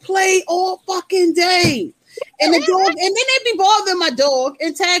 They will play all fucking day. And the dog, and then they be bothering my dog,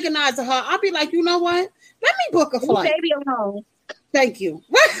 antagonizing her. I'll be like, you know what? Let me book a flight. Baby alone. Thank you.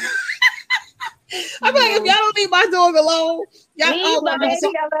 I'm like, if y'all don't leave my dog alone,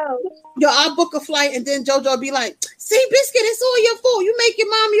 I'll book a flight, and then JoJo be like, see, Biscuit, it's all your fault. You make your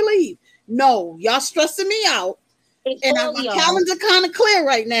mommy leave. No, y'all stressing me out. And my calendar kind of clear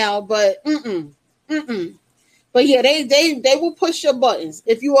right now, but But yeah, they will push your buttons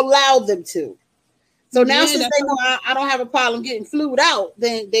if you allow them to. So now since they know I don't have a problem getting flued out,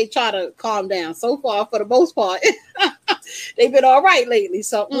 then they try to calm down. So far, for the most part, they've been all right lately.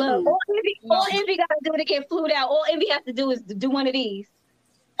 So look, all Envy got to do to get flued out. All Envy has to do is do one of these.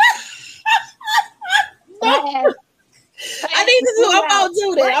 I need to do. I'm about to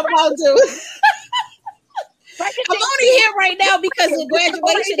do that. I'm about to do it. I'm only here right now because of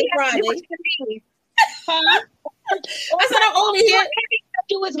graduation is Friday. Huh? I said I'm only here.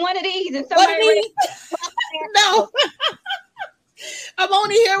 You was one of these, and somebody. No, I'm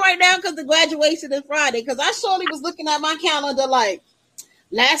only here right now because the graduation is Friday. Because I surely was looking at my calendar like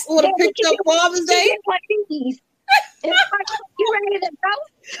last order picked up Father's Day. You ready to go?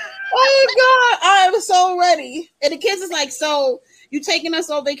 Oh God, I am so ready. And the kids is like, so you taking us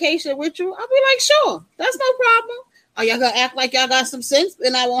on vacation with you? I'll be like, sure, that's no problem. Are y'all gonna act like y'all got some sense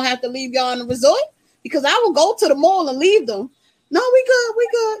and I won't have to leave y'all in the resort? Because I will go to the mall and leave them. No, we good.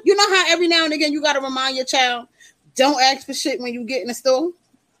 You know how every now and again you got to remind your child, don't ask for shit when you get in the store.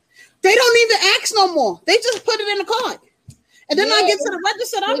 They don't even ask no more. They just put it in the cart. And then I get to the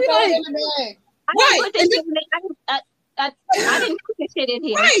register, I'll be like, I didn't put this shit in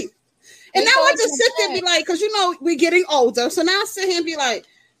here. Right. And now I just sit there and be like, because you know, we're getting older. So now I sit here and be like,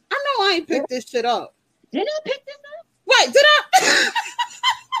 I know I ain't picked this shit up. Did I pick this up? Right. Did I?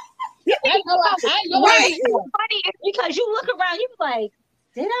 I know. Right. It's funny because you look around, you be like,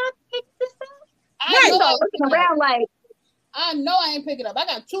 did I pick this up? I start looking around like, I know I ain't picking up. I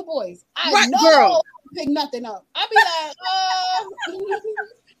got 2 boys. I know girl. I don't pick nothing up. I be like,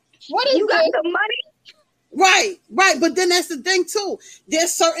 what is you got the money? Right. But then that's the thing too.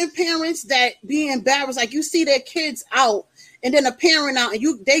 There's certain parents that be embarrassed. Like you see their kids out and then a parent out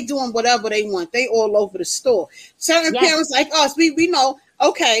and they doing whatever they want. They all over the store. Certain parents like us, we know,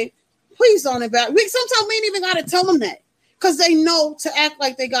 okay, please don't embarrass. Sometimes we ain't even got to tell them that because they know to act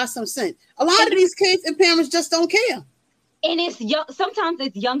like they got some sense. A lot of these kids and parents just don't care. And it's sometimes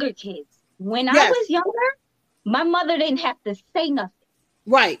it's younger kids. When I was younger, my mother didn't have to say nothing.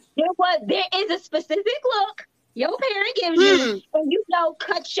 Right. There is a specific look your parent gives you, and you know,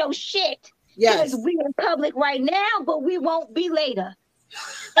 cut your shit. Yes. Because we're in public right now, but we won't be later.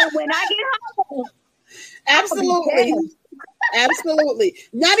 And when I get home, Absolutely.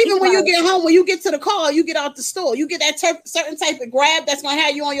 Not even when you get home, when you get to the car, you get out the store, you get that certain type of grab that's going to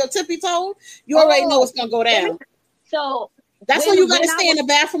have you on your tippy toe. You already know it's going to go down. So that's when you got to stay in the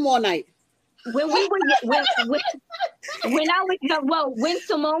bathroom all night. When we were when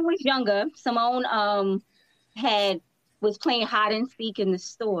Simone was younger, Simone had was playing hide and seek in the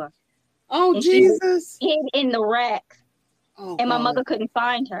store. Oh, and Jesus. She was hid in the racks. Oh, and my God. mother couldn't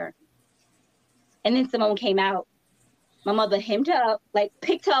find her. And then Simone came out. My mother hemmed her up, like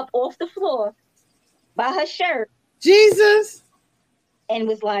picked her up off the floor by her shirt. Jesus. And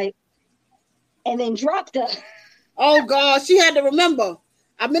was like, and then dropped her. Oh, God. She had to remember.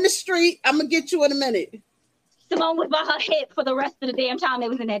 I'm in the street. I'm going to get you in a minute. Simone was by her hip for the rest of the damn time it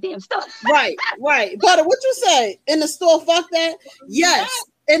was in that damn store. Right. Butter, what you say? In the store, fuck that? Yes.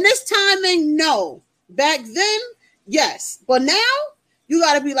 In this timing, no. Back then, yes. But now, you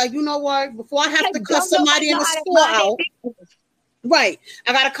got to be like, you know what? Before I have to cut somebody in the store out. Right.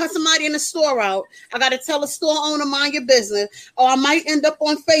 I got to cut somebody in the store out. I got to tell the store owner, mind your business. Or I might end up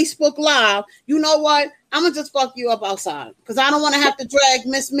on Facebook Live. You know what? I'm going to just fuck you up outside. Because I don't want to have to drag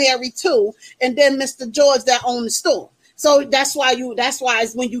Miss Mary too. And then Mr. George that owned the store. So that's why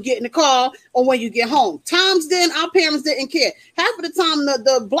it's when you get in the car or when you get home. Times then, our parents didn't care. Half of the time,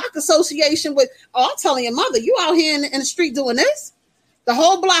 the block association with, I'm telling your mother, you out here in the street doing this? The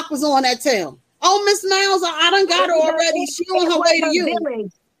whole block was on that tail. Oh, Miss Miles, I done got her already. She on her way to you.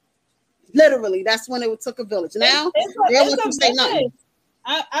 Village. Literally, that's when it took a village. Now, they don't want to say nothing.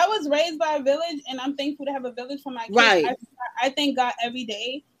 I was raised by a village, and I'm thankful to have a village for my kids. Right. I thank God every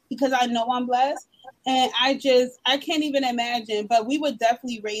day because I know I'm blessed. And I can't even imagine, but we were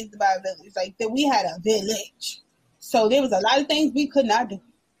definitely raised by a village. Like, that we had a village. So there was a lot of things we could not do.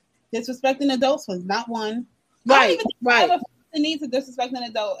 Disrespecting adults was not one. Right. The need to disrespect an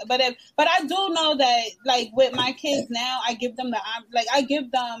adult, but I do know that, like, with my kids now, I give them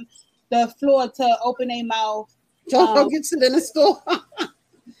the floor to open their mouth. Don't go get it in the store.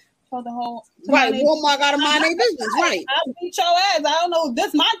 For the whole right, Walmart got to mind their business. Right, I'll beat your ass. I don't know.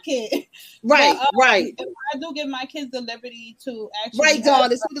 This my kid. Right, but, right. I do give my kids the liberty to actually. Right, Dawn.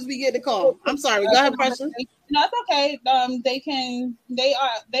 As soon as we get the call, I'm sorry. Go ahead, person. No, it's okay.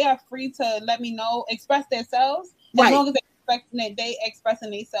 They are free to let me know, express themselves as long as they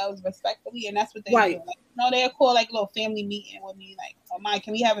expressing themselves respectfully, and that's what they do. Like, they'll call like a little family meeting with me, like, oh my,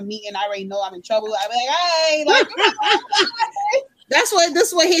 can we have a meeting? I already know I'm in trouble. I'll be like, hey, like,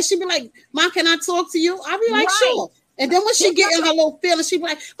 this way here. She be like, Ma, can I talk to you? I'll be like, sure. And then when she get in her little feeling, she be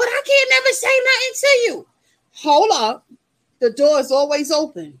like, but I can't never say nothing to you. Hold up. The door is always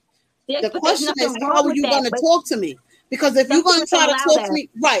open. Yes, the question is, how are you going to talk to me? Because if you're going to try to talk to me,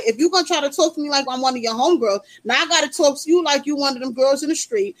 right, if you're going to try to talk to me like I'm one of your homegirls, now I got to talk to you like you one of them girls in the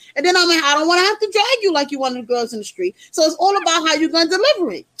street. And then I don't want to have to drag you like you one of the girls in the street. So it's all about how you're going to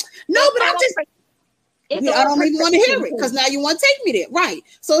deliver it. No, but I don't even want to hear it because now you want to take me there. Right.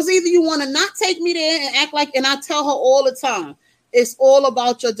 So it's either you want to not take me there and act like, and I tell her all the time, it's all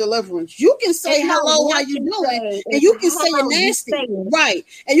about your deliverance. You can say hello, how you doing? And you can say you're nasty. Right.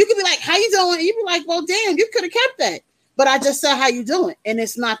 And you can be like, how you doing? And you be like, well, damn, you could have kept that. But I just said, how you doing? And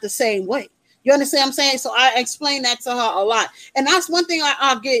it's not the same way. You understand what I'm saying? So I explain that to her a lot. And that's one thing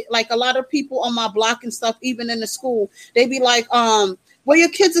I'll get, like, a lot of people on my block and stuff, even in the school, they be like, well, your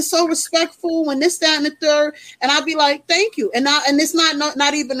kids are so respectful and this, that, and the third. And I'll be like, thank you. And it's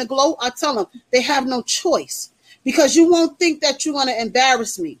not even a glow. I tell them they have no choice because you won't think that you're going to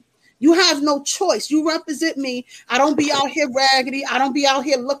embarrass me. You have no choice. You represent me. I don't be out here raggedy. I don't be out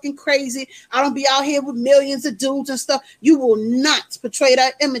here looking crazy. I don't be out here with millions of dudes and stuff. You will not portray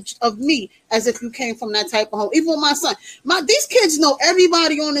that image of me as if you came from that type of home. Even with my son. These kids know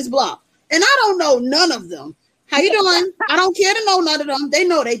everybody on this block. And I don't know none of them. How you doing? I don't care to know none of them. They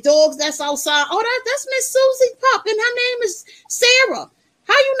know they dogs that's outside. Oh, that's Miss Susie Pup. And her name is Sarah.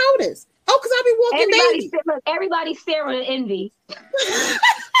 How you know this? Oh, because I be walking baby. Everybody's Sarah and Envy.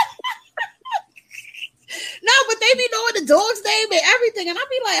 No, but they be knowing the dog's name and everything. And I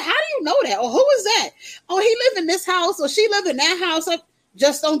be like, how do you know that? Or who is that? Oh, he live in this house or she live in that house.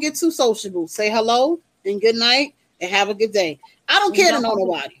 Just don't get too sociable. Say hello and good night and have a good day. I don't care to know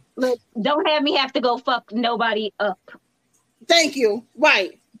nobody. Look, don't have me have to go fuck nobody up. Thank you.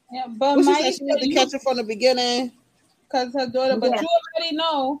 Right. Yeah, but she need to catch it from the beginning. Because her daughter, but you already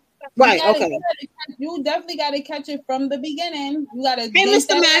know. Right, okay. You definitely got to catch it from the beginning. You got to. Hey,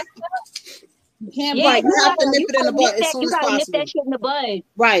 Mr. Mac. You can't you have to nip it in the bud as soon as possible. Nip that shit in the bud.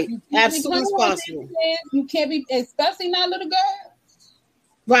 Right, as soon as possible. You can't be, especially not little girl.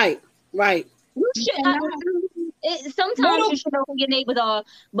 Right. You should. Sometimes you should know who your neighbors are,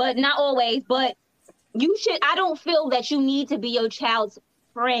 but not always. But you should. I don't feel that you need to be your child's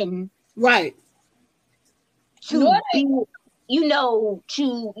friend. Right. To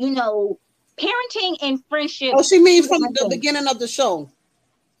parenting and friendship. Oh, she means from the beginning of the show.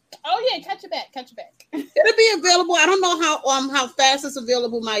 Oh yeah, catch it back. It'll be available. I don't know how fast it's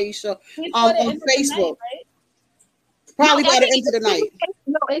available, Maisha. On Facebook. Night, right? Probably by the end of the night.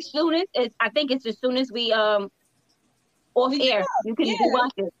 No, as soon as I think it's as soon as we off air, you can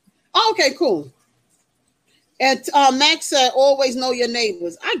watch it. Okay, cool. And Max said, always know your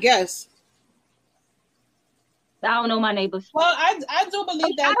neighbors. I guess. I don't know my neighbors. Well, I do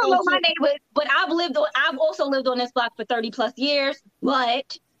believe that. I don't know my neighbors, but I've also lived on this block for 30 plus years,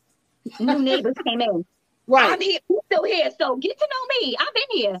 but new neighbors came in. Right. I'm still here, so get to know me. I've been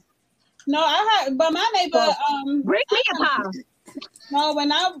here. No, but my neighbor bring me a pie. No,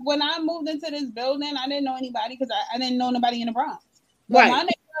 when I moved into this building, I didn't know anybody because I didn't know nobody in the Bronx. But right.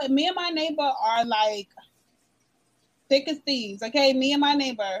 Me and my neighbor are like thick as thieves. Okay, me and my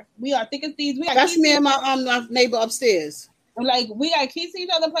neighbor, we are thick as thieves. That's me and my neighbor upstairs. Like, we got keys to each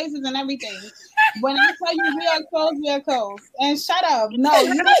other places and everything. When I tell you we are close, we are close. And shut up. No,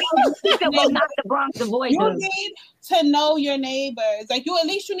 you not the Bronx avoid. You need to know your neighbors. Like, you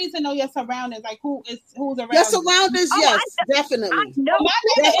need to know your surroundings. Like, who's around. Your surroundings, yes, definitely. I know.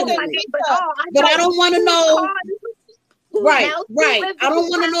 But I don't want to know. Right. I don't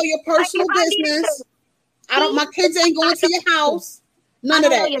want to know your personal business. My kids ain't going to your house. None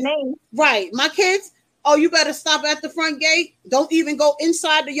of that. Know your name. Right. My kids. Oh, you better stop at the front gate. Don't even go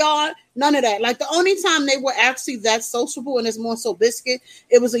inside the yard. None of that. Like, the only time they were actually that sociable, and it's more so Biscuit,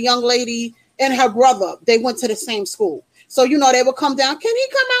 it was a young lady and her brother. They went to the same school. So, they would come down, can he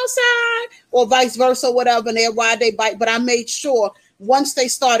come outside? Or vice versa, whatever, and they'd ride their bike. But I made sure once they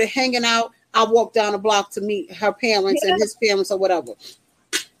started hanging out, I walked down the block to meet her parents and his parents or whatever.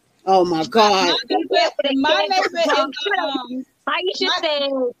 Oh, my God. My neighbor is... Aisha said,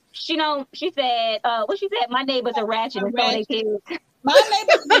 she said, what she said, my neighbors are ratchet and so they kids. My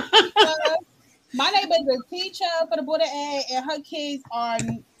neighbor's a teacher for the Board of Ed, and her kids are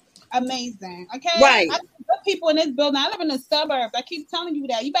amazing. Okay, right. I know people in this building. I live in the suburbs. I keep telling you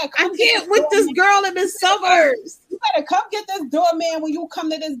that. You better come. I can't with this girl in the suburbs. You better come get this doorman when you come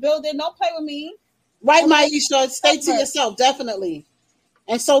to this building. Don't play with me. Right, Maisha. Stay to yourself, definitely.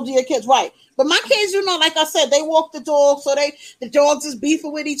 And so do your kids, right? But my kids, like I said, they walk the dog, so the dogs is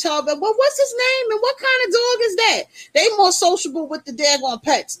beefing with each other. Well, what's his name and what kind of dog is that? They more sociable with the daggone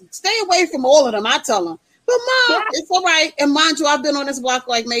pets. Stay away from all of them, I tell them. But Mom, it's all right. And mind you, I've been on this block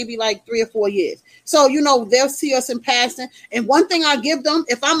maybe 3 or 4 years. So, they'll see us in passing. And one thing I give them,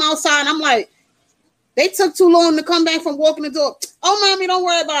 if I'm outside, I'm like, they took too long to come back from walking the dog. Oh, Mommy, don't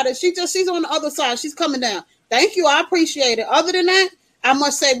worry about it. She's on the other side. She's coming down. Thank you. I appreciate it. Other than that, I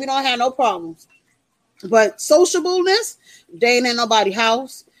must say we don't have no problems. But sociableness, they ain't in nobody's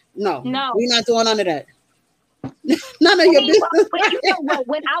house. No, we're not doing none of that. None of your business. But you know what?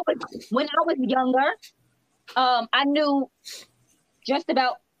 When I was younger, I knew just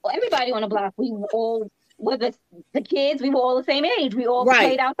about everybody on the block. We were all, whether the kids, we were all the same age. We all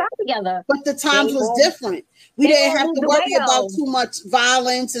played outside together. But the times was different. We didn't have to worry about too much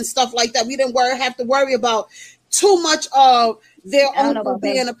violence and stuff like that. We didn't have to worry about too much of their uncle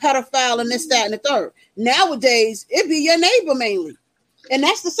being a pedophile and this, that, and the third. Nowadays, it be your neighbor mainly. And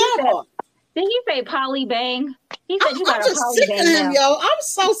that's the sad part. Did he say poly bang? He said you got I'm just sick of him, yo. I'm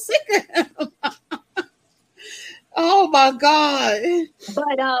so sick of him. Oh my God.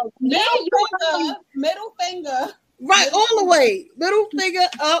 But middle finger. Right, all the way. Middle finger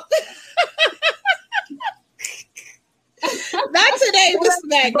up. Not today, Mr.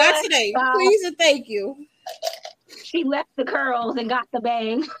 Mac. Not today. Please and thank you. She left the curls and got the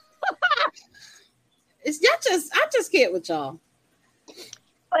bang. I just can't with y'all.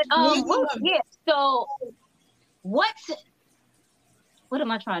 But so what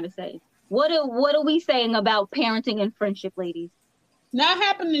am I trying to say? What are we saying about parenting and friendship, ladies? Not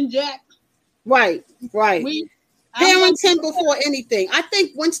happening, Jack. Right. Parenting before anything. I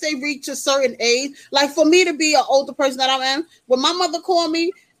think once they reach a certain age, like for me to be an older person that I am, when my mother called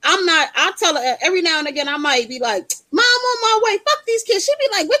me, I tell her every now and again, I might be like, Mom, on my way, fuck these kids. She'd be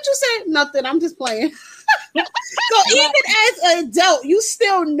like, what you say? Nothing, I'm just playing. So even as an adult, you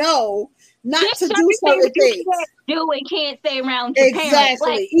still know not to do certain things. You can't do and can't say around your parents.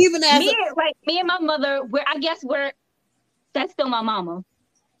 Exactly. Even as me and my mother, that's still my mama.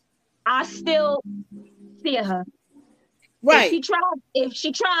 I still fear her. Right. If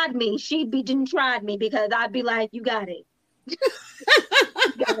she tried me, didn't try me because I'd be like, you got it.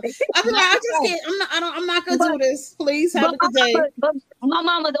 I'm not gonna do this. Please have a good day. But my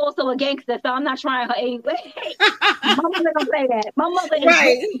mama's also a gangster, so I'm not trying her anyway. My mother don't say that. My mother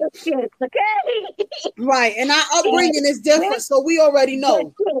is shit, okay? Right, and our upbringing is different, so we already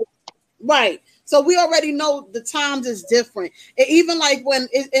know. Right. So we already know the times is different. And even like and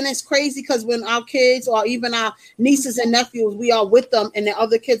it's crazy because when our kids or even our nieces and nephews, we are with them and the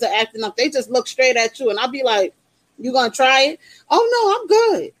other kids are acting up, they just look straight at you and I'll be like, You gonna try it? Oh no, I'm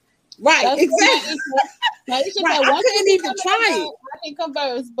good. Right, That's exactly. Right. Right. I couldn't even try it. I can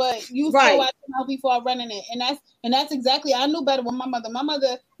converse, but you Right. still watch them out before running it, and that's exactly. I knew better with my mother. My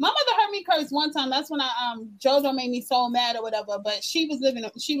mother heard me curse one time. That's when JoJo made me so mad or whatever. But she was living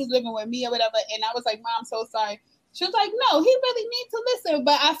with me or whatever, and I was like, Mom, I'm so sorry. She was like, no, he really needs to listen.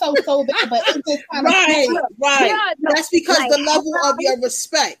 But I felt so bad. But it just kind of right. Yeah, no, That's because like, the level of your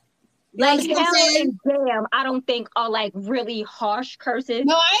respect. You like understand what I'm hell saying? and damn, I don't think are like really harsh curses.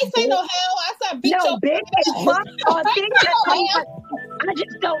 No, I ain't say no hell. I said bitch. No, bitch, fuck, or things that come up. I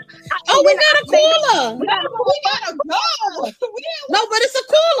just don't. Oh, we got a caller. We got a We gotta go. No, but it's a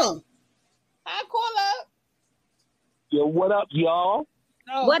caller. I call up. Yo, what up, y'all?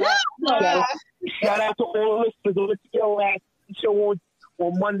 Oh, What God. up? Shout out to all the listeners on the last show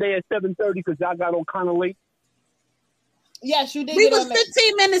on Monday at 7:30 because y'all got on kind of late. Yes, you did. We get was on late.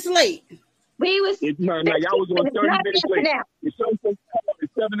 15 minutes late. We was No, y'all was on 30 minutes late. now. It's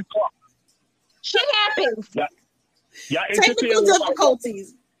 7 o'clock. Shit happens. Y'all Technical interfering with my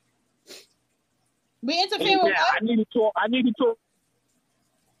difficulties. We Hey, interfere with man, what? I need to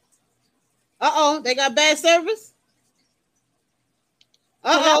talk. They got bad service.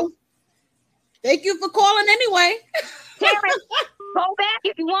 Thank you for calling anyway. Terrence, go back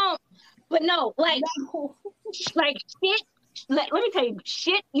if you want. But no, like shit. Like, let me tell you,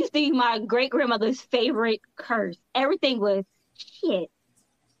 shit used to be my great grandmother's favorite curse. Everything was shit.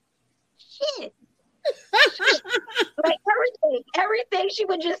 Like everything. She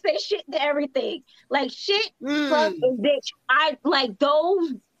would just say shit to everything. Like shit, fuck, and bitch. I like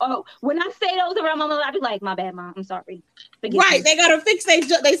those. Oh, when I say those around my mother, I'd be like, "My bad, Mom. I'm sorry." Forgive Right, me. they gotta fix their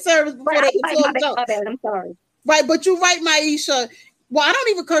service before Right, they like, talk my bad, junk. my bad. I'm sorry. Right, but you're right, Maisha. Well, I don't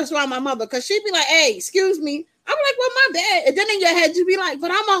even curse around my mother because she'd be like, "Hey, excuse me." I'm like, "Well, my bad." And then in your head, you'd be like,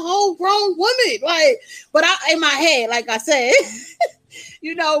 "But I'm a whole grown woman." Like, but in my head, like I said,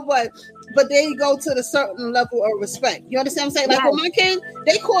 but there you go to the certain level of respect. You understand what I'm saying? Like with my kids,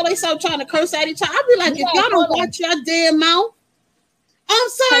 they call themselves trying to curse at each other. I'd be like, if y'all don't watch your damn mouth, I'm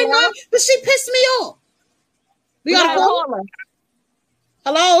sorry, Mom, but she pissed me off. We gotta call her.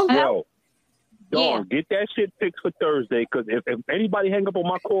 Hello? Yo, Dawn, get that shit fixed for Thursday because if anybody hang up on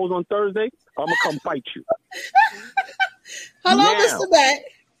my calls on Thursday, I'm going to come fight you. Hello, now, Mr. Matt.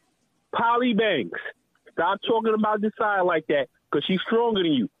 Polly Banks, stop talking about this side like that because she's stronger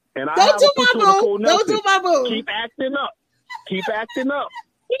than you. And I Don't have do a picture my of boo. Nicole Don't Nelson. do my boo. Keep acting up. Keep acting up.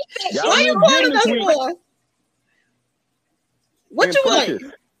 Why you calling us for? What and you Precious,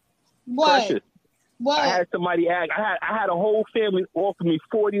 want? What? Precious, What? I had somebody ask. I had a whole family offer me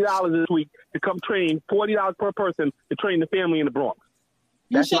 $40 this week to come train, $40 per person to train the family in the Bronx.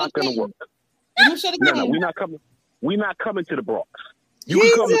 That's not going to work. You should have No, we're not coming. We're not coming to the Bronx. You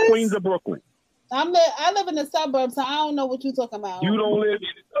can come to Queens or Brooklyn. I live in the suburbs, so I don't know what you're talking about. You don't live in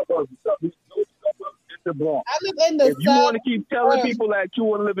the suburbs. You live in the Bronx. I live in the If you want to keep telling people that you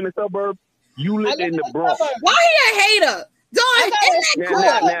want to live in the suburbs, you live in the Bronx. Why he a hater? Isn't that cool?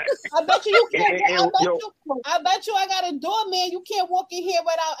 I bet you can't. I bet you I got a doorman. You can't walk in here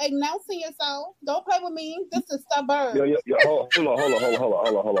without announcing yourself. Don't play with me. This is suburbs. Yo, hold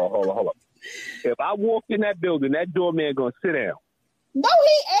on. If I walk in that building, that doorman gonna sit down. No,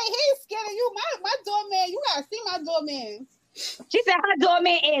 he's scared of you. My doorman. You gotta see my doorman. She said her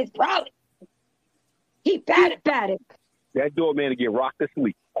doorman is probably. He batted. That doorman to get rocked to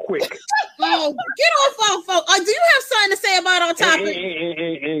sleep quick. Oh, get off our phone. Do you have something to say about our topic?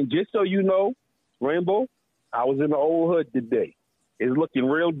 And just so you know, Rainbow, I was in the old hood today. It's looking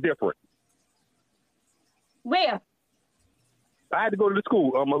real different. Where? I had to go to the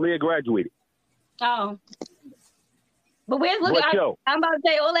school. Aaliyah graduated. Oh. But where's looking? I'm about to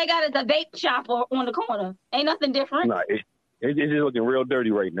say all they got is a vape shop on the corner. Ain't nothing different. Nah, it's just looking real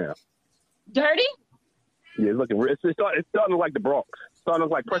dirty right now. Dirty? Yeah, it's looking real. It's starting to look like the Bronx. It's starting to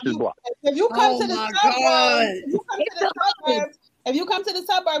look like Precious Block. If you come to the suburbs, if you come to the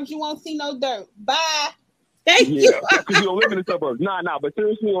suburbs, you won't see no dirt. Bye. Thank you. Because you don't live in the suburbs. Nah. But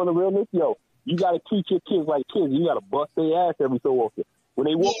seriously, on the realness, you got to teach your kids like kids. You got to bust their ass every so often. When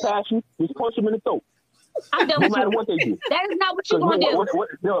they walk past you, just punch them in the throat. I'm done no with matter you. what they do. That is not what you're going to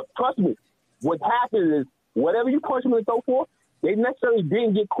do. Trust me. What happens is, whatever you punch them in the throat for, they necessarily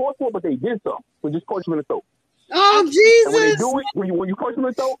didn't get caught for, but they did something. So just punch them in the throat. Oh, Jesus. And when they do it, when you punch them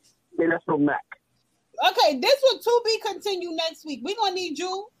in the throat, that's from Mac. Okay, this will to be continued next week. We're going to need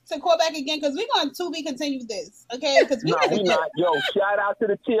you to call back again because we're going to be continue this. Okay? Because we not. Yo, shout out to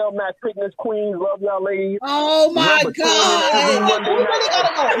the TL Mac Fitness Queens. Love y'all ladies. Oh, my God. We really got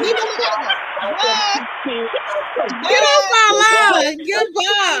to go. Get off my line.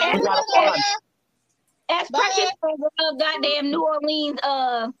 Goodbye. As Precious goddamn New Orleans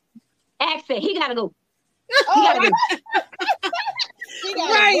accent. He gotta go. Oh, He gotta go.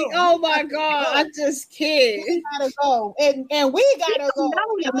 Right. Oh my God. I just can't. We gotta go. And we gotta go.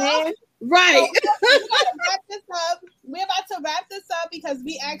 Man. Right. So, we gotta wrap this up. We're about to wrap this up because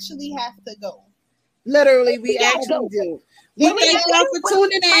we actually have to go. Literally, we gotta actually go. do. We thank y'all for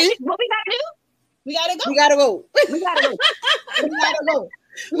tuning in. What we gotta do? We gotta go. We gotta go. We gotta go. We gotta go.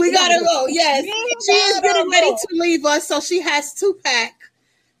 We gotta go. Yes. We She is gotta getting ready go. to leave us, so she has to pack.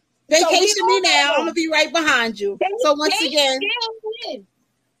 Vacation me now. I'm gonna be right behind you. So once again,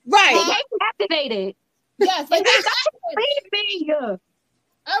 right. Vacation activated. Yes. All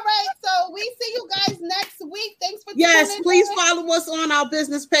All right, so we see you guys next week. Thanks for Yes, tuning please in. follow us on our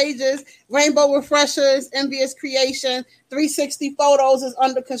business pages. Rainbow Refreshers, Envious Creation, 360 Photos is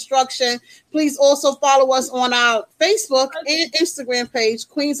under construction. Please also follow us on our Facebook and Instagram page,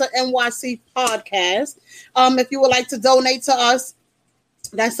 Queens of NYC Podcast. If you would like to donate to us,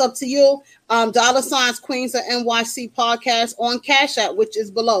 that's up to you. $ Queens of NYC Podcast on Cash App, which is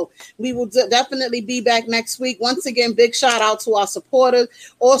below. We will definitely be back next week. Once again, big shout out to our supporters.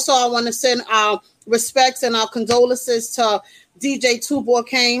 Also, I want to send our respects and our condolences to DJ Tubor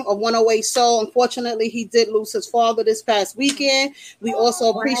Kane of 108 Soul. Unfortunately, he did lose his father this past weekend. We also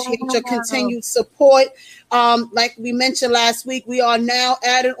appreciate your continued support. Like we mentioned last week, we are now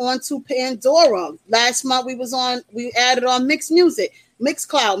added on to Pandora. Last month we added on Mixed Music.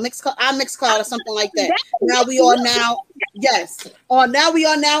 Mixcloud or something like that. Now we are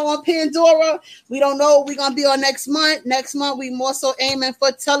now on Pandora. We don't know what we're gonna be on next month. Next month we more so aiming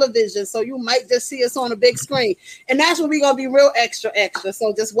for television, so you might just see us on a big screen, and that's when we're gonna be real extra.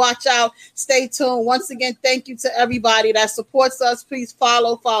 So just watch out, stay tuned. Once again, thank you to everybody that supports us. Please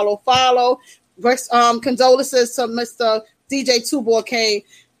follow. Condolences to Mr. DJ Tubor Kane,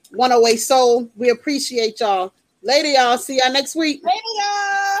 108 Soul. We appreciate y'all. Later, y'all. See y'all next week. Later,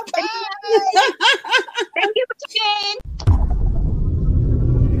 y'all. Bye. Thank you for tuning in.